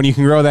from now when you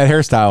can grow that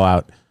hairstyle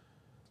out.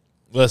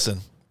 Listen.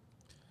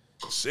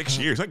 6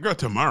 years. I can grow it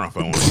tomorrow if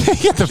I want to.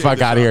 Get the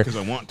fuck out of here. Because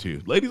I want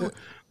to. Ladies.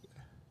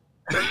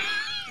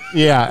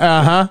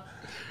 Yeah,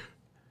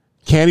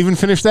 Can't even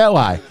finish that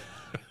lie.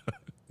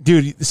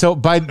 Dude, so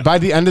by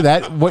the end of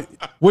that,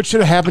 what should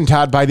have happened,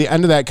 Todd, by the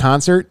end of that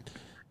concert?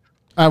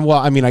 Well,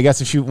 I mean, I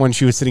guess when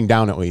she was sitting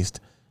down at least,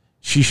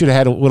 she should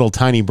have had little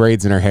tiny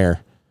braids in her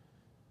hair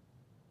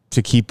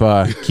to keep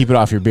it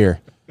off your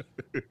beer.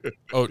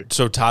 Oh,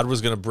 so Todd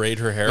was going to braid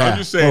her hair? I'm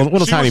just saying.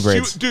 Little tiny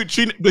braids. But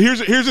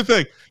here's the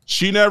thing.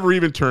 She never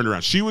even turned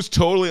around. She was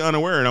totally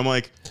unaware. And I'm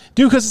like,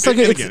 dude, because it's like,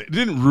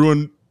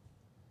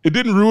 it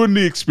didn't ruin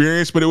the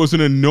experience, but it was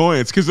an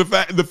annoyance because the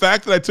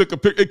fact that I took a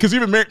picture, because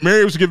even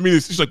Mary was giving me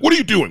this, she's like, what are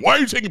you doing? Why are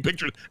you taking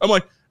pictures? I'm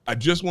like, I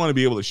just want to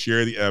be able to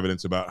share the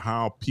evidence about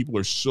how people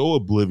are so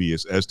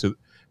oblivious as to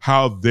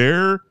how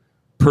their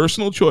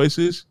personal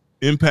choices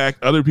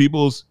impact other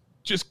people's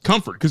just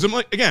comfort. Because I'm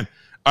like, again,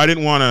 I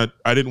didn't want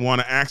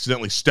to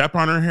accidentally step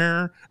on her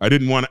hair.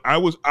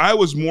 I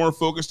was more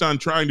focused on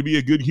trying to be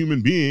a good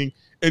human being,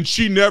 and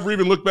she never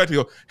even looked back to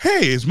go,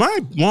 "Hey, is my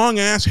long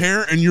ass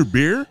hair in your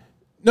beer?"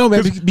 No,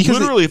 man, because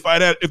literally,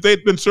 if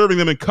they'd been serving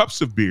them in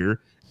cups of beer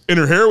and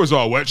her hair was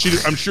all wet,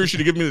 I'm sure she'd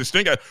have given me the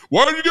stink eye.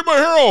 Why did you get my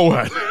hair all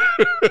wet?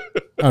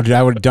 oh, dude,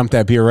 I would have dumped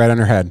that beer right on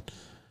her head.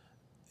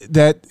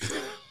 That,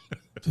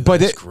 Dude, but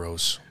that's it,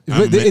 gross.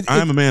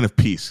 I'm a man of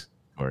peace.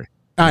 Sorry.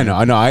 I know.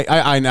 I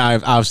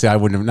obviously I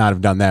wouldn't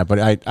have done that, but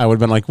I would have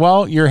been like,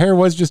 well, your hair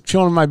was just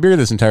chilling in my beer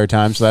this entire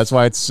time, so that's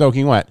why it's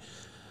soaking wet.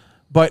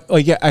 But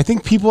like, yeah, I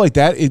think people like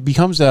that, it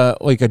becomes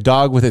like a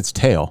dog with its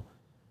tail.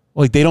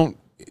 Like they don't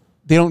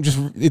just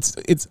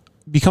it's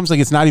becomes like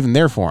it's not even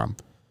there for them.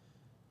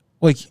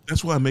 Like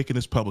that's why I'm making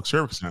this public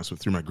service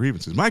announcement through my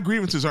grievances. My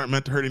grievances aren't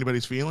meant to hurt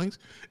anybody's feelings.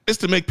 It's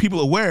to make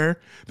people aware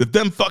that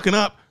them fucking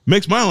up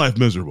makes my life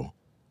miserable.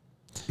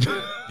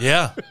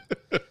 Yeah.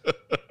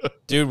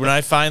 Dude, when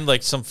I find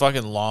like some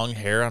fucking long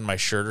hair on my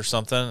shirt or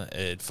something,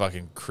 it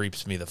fucking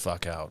creeps me the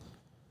fuck out.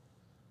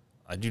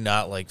 I do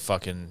not like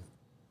fucking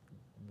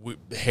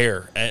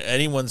hair.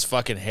 Anyone's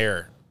fucking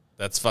hair.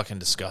 That's fucking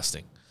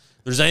disgusting.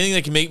 If there's anything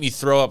that can make me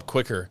throw up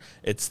quicker,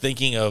 it's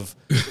thinking of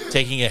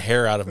taking a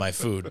hair out of my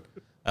food.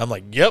 I'm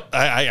like, yep,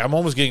 I'm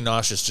almost getting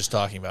nauseous just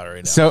talking about it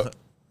right now.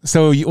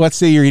 So let's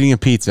say you're eating a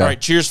pizza. All right,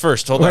 cheers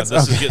first. Hold on.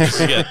 This is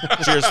good.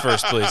 Cheers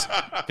first, please.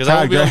 Because I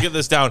won't be able to get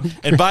this down.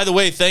 And by the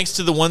way, thanks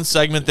to the one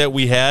segment that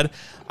we had,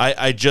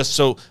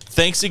 so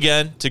thanks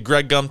again to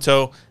Greg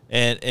Gumtoe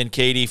and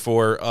Katie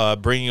for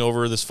bringing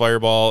over this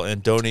Fireball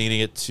and donating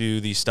it to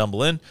the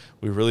Stumble In.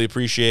 We really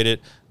appreciate it.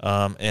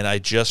 And I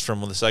just, from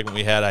the segment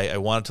we had, I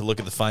wanted to look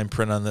at the fine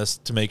print on this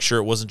to make sure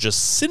it wasn't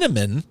just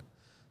cinnamon.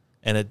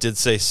 And it did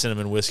say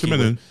cinnamon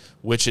whiskey,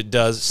 which it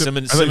does.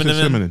 Cinnamon.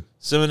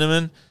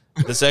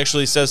 This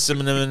actually says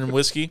cinnamon and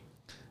whiskey.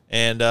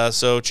 And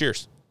so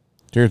cheers.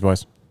 Cheers,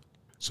 boys.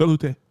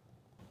 Salute.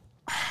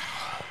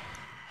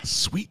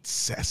 Sweet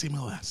sassy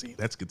molassy.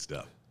 That's good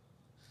stuff.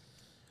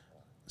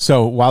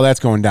 So while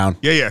that's going down.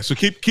 Yeah. So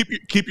keep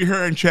your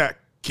hair in check.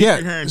 Keep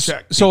your hair in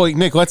check. So like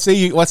Nick, let's say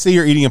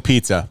you're eating a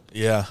pizza.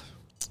 Yeah.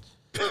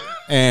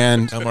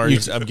 And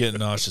I'm getting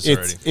nauseous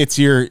already. It's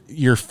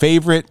your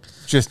favorite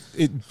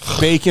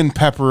bacon,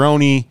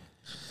 pepperoni,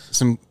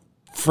 some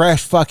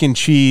fresh fucking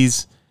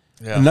cheese,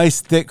 a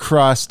nice thick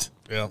crust.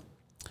 Yeah.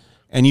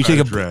 And you take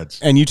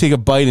a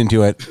bite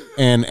into it,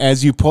 and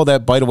as you pull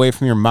that bite away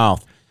from your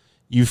mouth,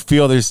 you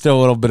feel there's still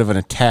a little bit of an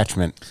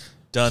attachment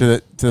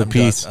to the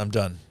piece. I'm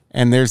done.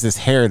 And there's this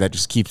hair that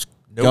just keeps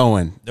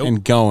going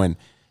and going.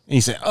 And you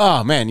say,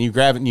 "Oh man!" You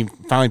grab it and you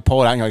finally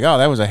pull it out, and you're like, "Oh,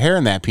 that was a hair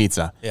in that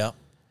pizza." Yeah.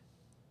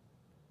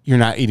 You're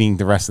not eating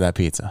the rest of that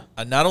pizza.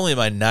 Not only am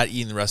I not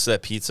eating the rest of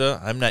that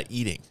pizza, I'm not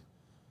eating.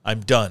 I'm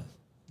done.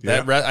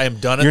 Yeah. I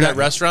am done at that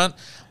restaurant.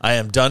 I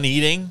am done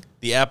eating.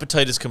 The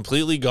appetite is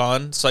completely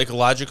gone.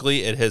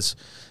 Psychologically,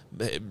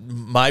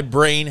 my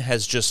brain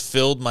has just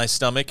filled my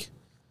stomach,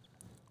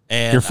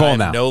 and you're full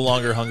now. No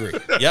longer hungry.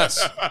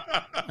 Yes. All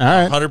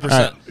right.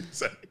 100%.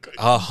 Exactly.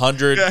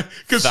 100. Yeah,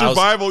 because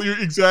survival.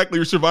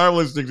 Your survival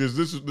instinct is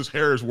this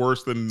hair is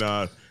worse than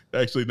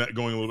actually not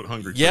going a little bit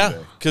hungry. Yeah,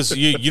 because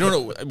you don't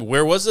know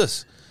where was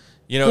this.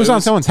 You know, it was on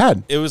someone's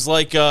head. It was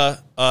like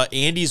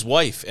Andy's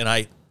wife, and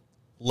I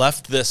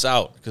left this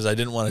out because I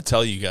didn't want to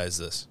tell you guys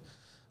this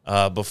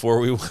before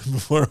we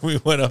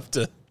went up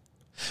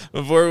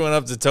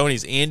to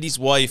Tony's. Andy's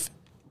wife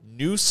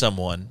knew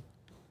someone,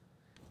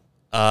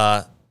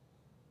 had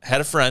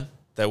a friend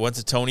that went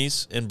to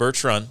Tony's in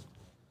Birch Run,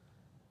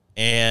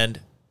 and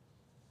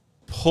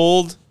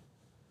pulled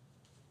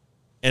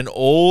an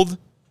old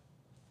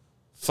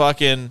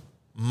fucking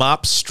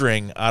mop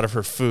string out of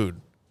her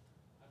food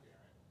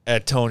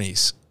at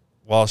Tony's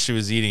while she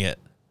was eating it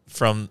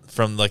from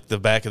like the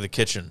back of the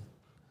kitchen.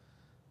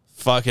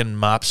 Fucking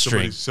mop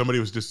string. Somebody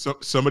was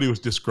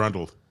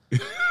disgruntled.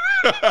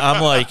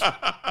 I'm like,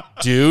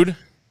 dude,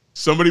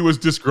 somebody was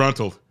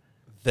disgruntled.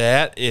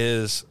 that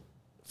is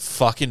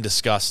fucking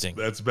disgusting.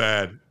 That's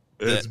bad.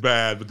 It's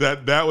bad.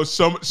 But that was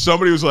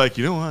somebody was like,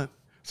 you know what?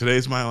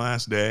 Today's my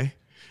last day.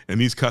 And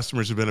these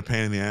customers have been a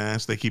pain in the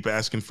ass. They keep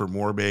asking for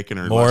more bacon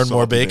or more less and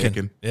more salty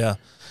bacon. Yeah.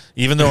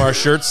 Even though our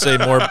shirts say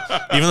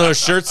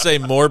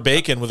more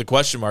bacon with a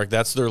question mark,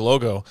 that's their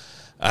logo.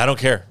 I don't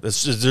care.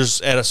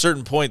 There's at a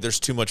certain point, there's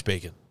too much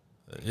bacon.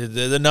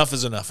 Enough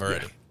is enough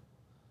already. Yeah.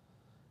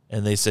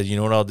 And they said, you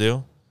know what I'll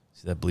do?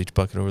 See that bleach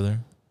bucket over there?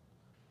 I'm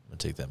going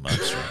to take that mop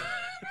string.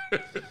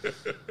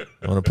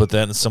 I'm going to put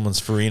that in someone's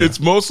farina. It's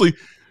mostly,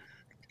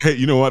 hey,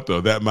 you know what,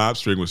 though? That mop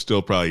string was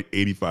still probably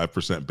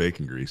 85%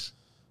 bacon grease.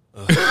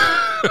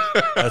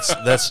 That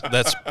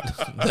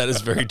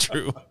is very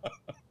true.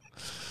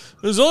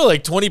 There's only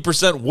like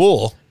 20%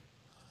 wool.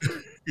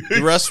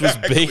 The rest was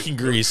bacon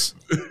grease.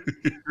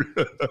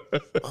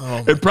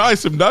 And probably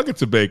some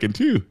nuggets of bacon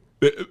too.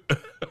 The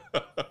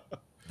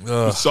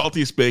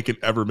saltiest bacon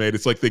ever made.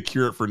 It's like they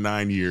cure it for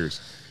 9 years.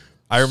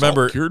 I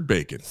remember cured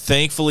bacon.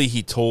 Thankfully,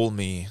 he told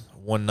me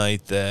one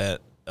night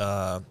that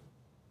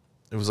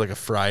it was like a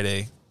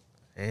Friday,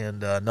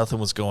 and nothing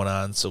was going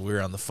on. So we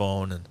were on the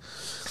phone, and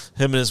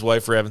him and his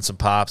wife were having some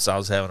pops. I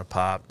was having a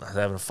pop. I was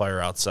having a fire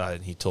outside,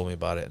 and he told me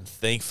about it. And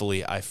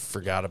thankfully, I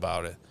forgot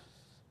about it.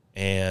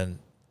 And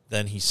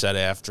then he said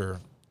after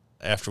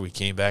we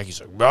came back,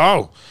 he's like,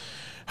 "Oh,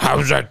 how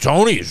was that,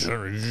 Tony? Did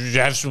you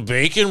have some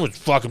bacon with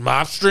fucking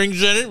mop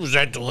strings in it? Was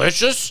that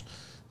delicious?"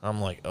 I'm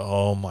like,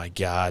 "Oh my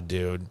God,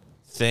 dude.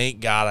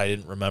 Thank God I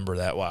didn't remember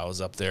that while I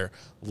was up there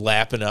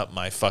lapping up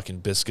my fucking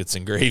biscuits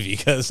and gravy,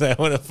 because that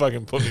would have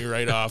fucking put me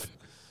right off."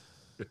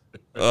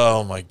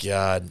 Oh my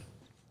God.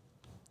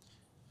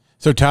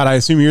 So Todd, I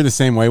assume you're the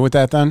same way with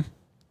that then?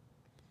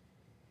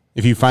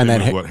 If you find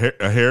that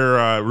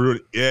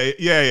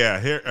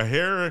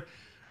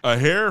a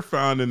hair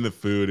found in the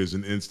food is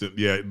an instant.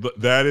 Yeah,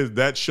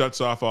 that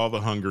shuts off all the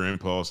hunger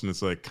impulse, and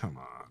it's like, come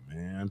on,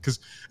 man. Because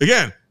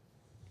again,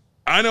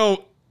 I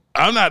know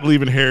I'm not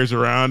leaving hairs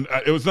around.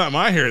 It was not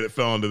my hair that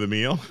fell into the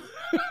meal.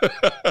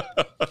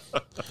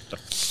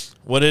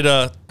 What did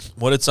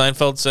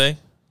Seinfeld say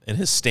in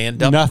his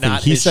stand-up? Nothing.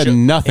 He said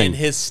nothing. In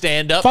his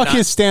stand-up. Fuck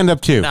his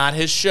stand-up too. Not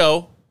his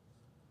show.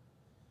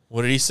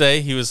 What did he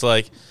say? He was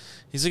like,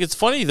 it's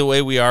funny the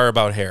way we are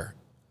about hair.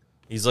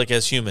 He's like,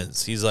 as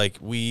humans, he's like,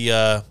 we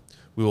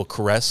will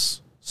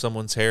caress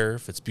someone's hair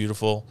if it's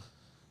beautiful.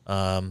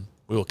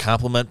 We will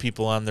compliment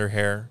people on their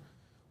hair.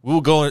 We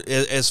will go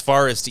as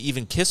far as to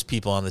even kiss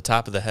people on the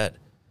top of the head.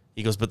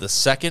 He goes, but the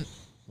second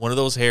one of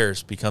those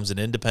hairs becomes an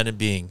independent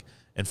being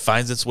and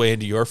finds its way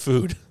into your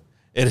food,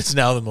 it is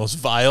now the most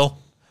vile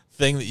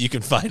thing that you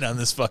can find on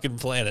this fucking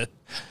planet.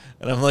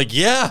 And I'm like,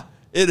 yeah,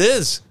 it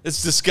is.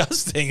 It's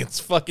disgusting. It's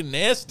fucking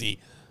nasty.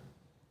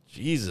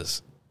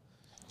 Jesus.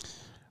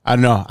 I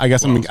don't know. I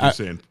guess I'm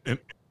saying. And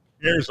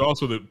hair is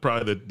also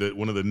probably the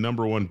one of the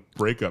number one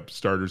breakup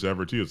starters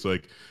ever too. It's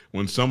like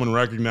when someone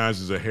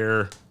recognizes a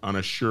hair on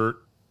a shirt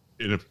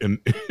in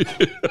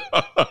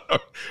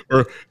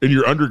or in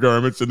your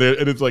undergarments, and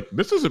it's like,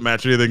 this doesn't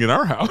match anything in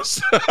our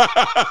house.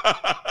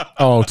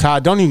 Oh,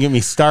 Todd, don't even get me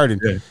started.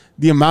 Yeah.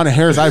 The amount of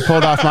hairs I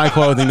pulled off my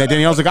clothing that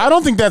Danielle's like, I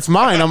don't think that's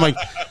mine. I'm like,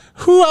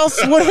 who else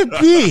would it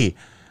be?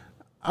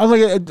 I'm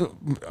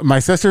like, my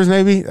sisters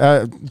maybe.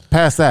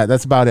 Past that,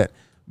 that's about it.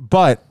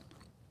 But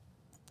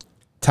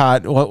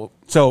Todd,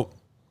 so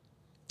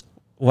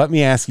let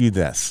me ask you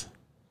this.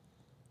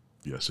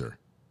 Yes, sir.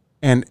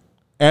 And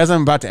as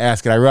I'm about to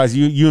ask it, I realize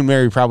you and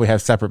Mary probably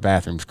have separate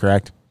bathrooms,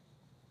 correct?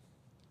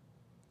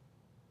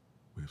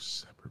 We have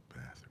separate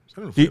bathrooms. I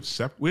don't know if we have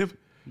separate.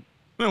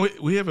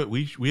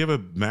 We have a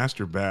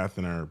master bath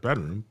in our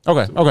bedroom.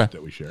 Okay.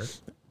 That we share.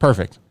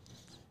 Perfect.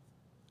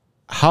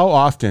 How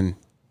often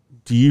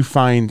do you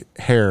find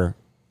hair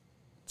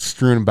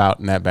strewn about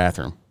in that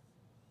bathroom?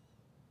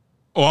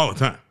 Oh, all the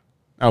time.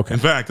 Okay. In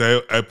fact,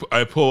 I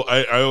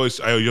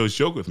always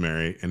joke with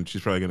Mary, and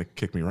she's probably going to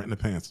kick me right in the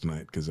pants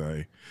tonight because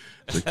the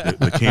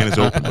can is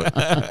open.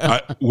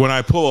 But when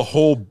I pull a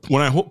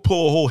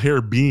whole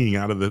hair being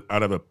out of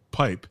a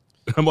pipe,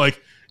 I'm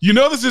like,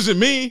 this isn't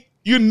me.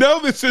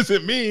 This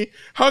isn't me.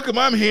 How come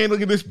I'm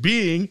handling this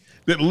being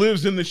that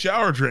lives in the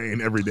shower drain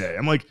every day?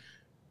 I'm like,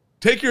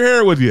 take your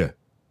hair with you.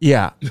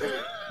 Yeah.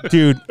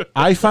 Dude,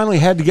 I finally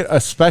had to get a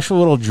special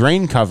little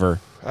drain cover.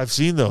 I've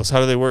seen those. How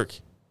do they work?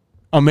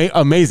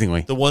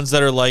 Amazingly. The ones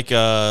that are like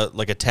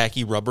a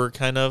tacky rubber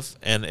kind of,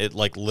 and it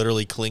like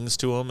literally clings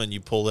to them, and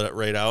you pull it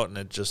right out, and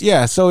it just...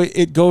 Yeah, so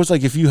it goes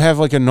like if you have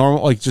like a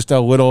normal, like just a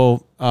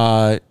little,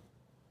 I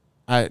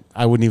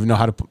wouldn't even know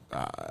how to...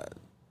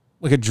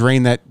 like a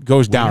drain that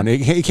goes down.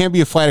 It can't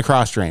be a flat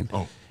across drain.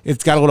 Oh.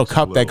 It's got a little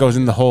cup that goes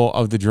in the hole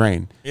of the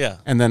drain. Yeah.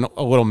 And then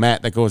a little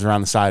mat that goes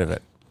around the side of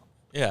it.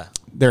 Yeah.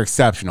 They're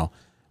exceptional.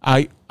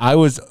 I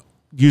was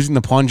using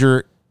the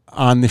plunger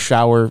on the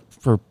shower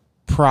for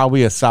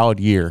probably a solid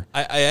year.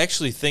 I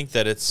actually think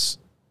that it's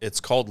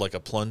called like a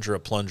plunger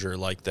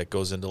like that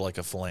goes into like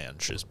a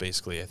flange is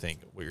basically, I think,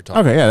 what you're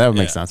talking about. Okay, yeah, that would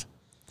make sense.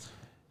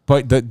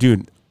 But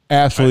dude,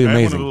 absolutely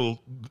amazing.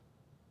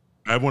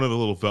 I have one of the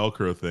little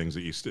Velcro things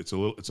that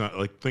it's not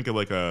like, think of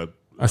like a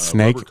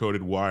snake rubber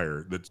coated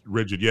wire that's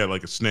rigid. Yeah,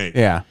 like a snake.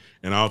 Yeah.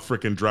 And I'll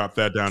freaking drop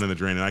that down in the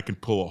drain, and I can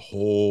pull a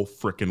whole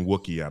freaking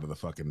Wookiee out of the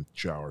fucking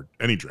shower,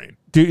 any drain.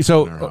 Dude,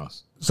 so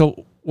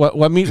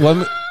let me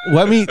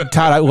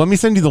Todd, let me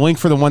send you the link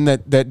for the one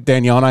that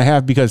Danielle and I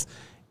have, because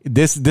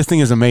this thing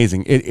is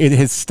amazing. It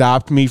has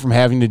stopped me from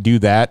having to do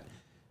that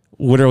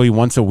literally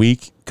once a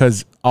week,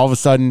 because all of a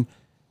sudden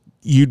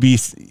you'd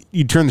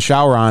turn the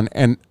shower on,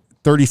 and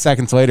 30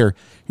 seconds later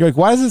you're like,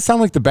 why does it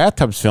sound like the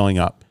bathtub's filling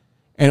up?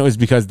 And it was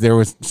because there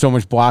was so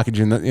much blockage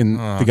in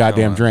the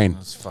goddamn drain.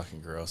 That's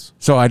fucking gross.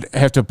 So I'd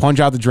have to plunge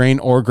out the drain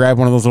or grab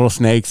one of those little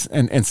snakes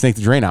and snake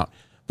the drain out.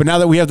 But now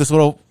that we have this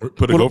little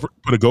put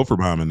a gopher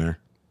bomb in there.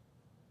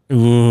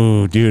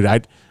 Ooh, dude,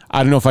 I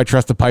don't know if I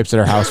trust the pipes at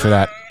our house for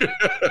that.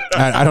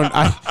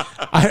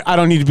 I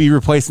don't need to be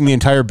replacing the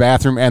entire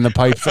bathroom and the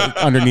pipes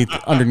underneath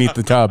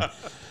the tub.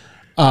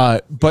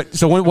 But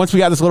so once we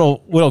got this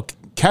little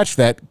catch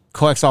that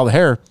collects all the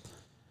hair,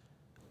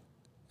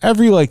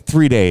 every like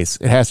 3 days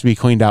it has to be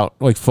cleaned out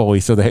like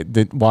fully so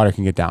the water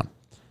can get down.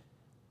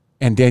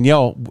 And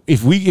Danielle,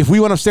 if we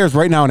went upstairs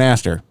right now and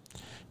asked her,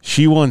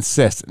 she will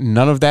insist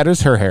none of that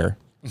is her hair.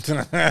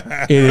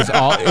 It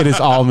is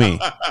all me.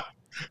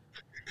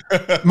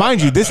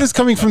 Mind you, this is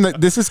coming from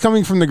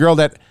the girl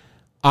that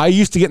I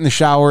used to get in the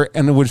shower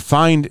and would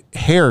find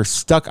hair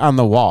stuck on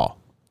the wall.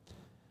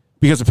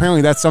 Because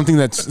apparently that's something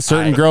that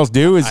certain girls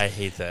do. I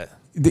hate that.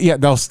 Yeah,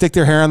 they'll stick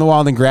their hair on the wall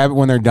and then grab it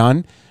when they're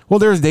done. Well,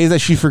 there's days that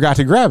she forgot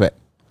to grab it.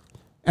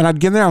 And I'd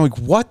get in there, I'm like,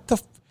 what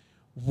the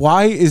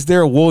why is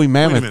there a woolly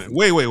mammoth? Wait a minute.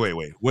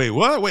 Wait,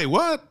 what? Wait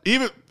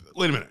a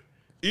minute.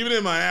 Even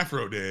in my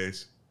Afro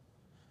days,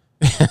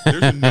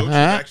 there's a note of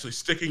actually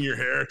sticking your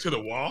hair to the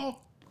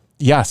wall?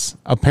 Yes.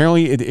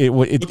 Apparently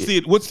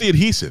what's the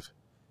adhesive?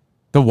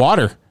 The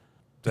water.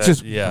 It's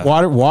just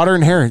water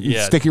and hair. You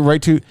stick it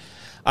right to.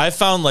 I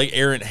found like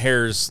errant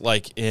hairs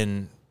like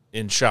in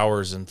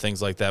showers and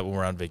things like that when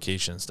we're on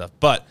vacation and stuff.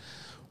 But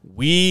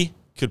we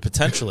could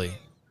potentially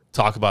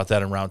talk about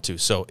that in round 2.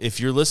 So if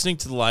you're listening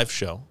to the live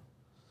show,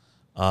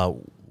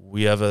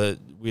 we have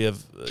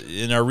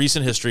in our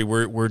recent history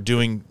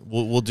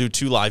we'll do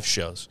 2 live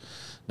shows.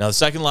 Now the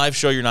second live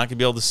show you're not going to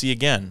be able to see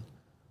again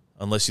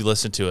unless you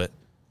listen to it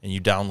and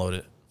you download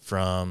it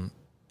from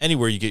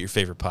anywhere you get your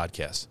favorite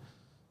podcast.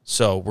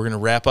 So we're going to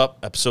wrap up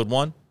episode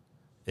 1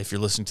 if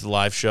you're listening to the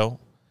live show,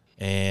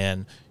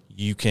 and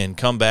you can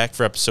come back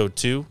for episode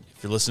 2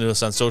 if you're listening to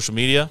us on social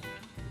media.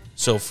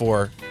 So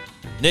for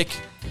Nick,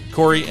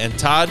 Corey, and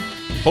Todd,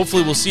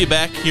 hopefully we'll see you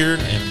back here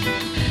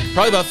in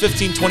probably about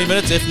 15, 20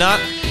 minutes. If not,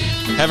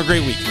 have a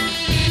great week.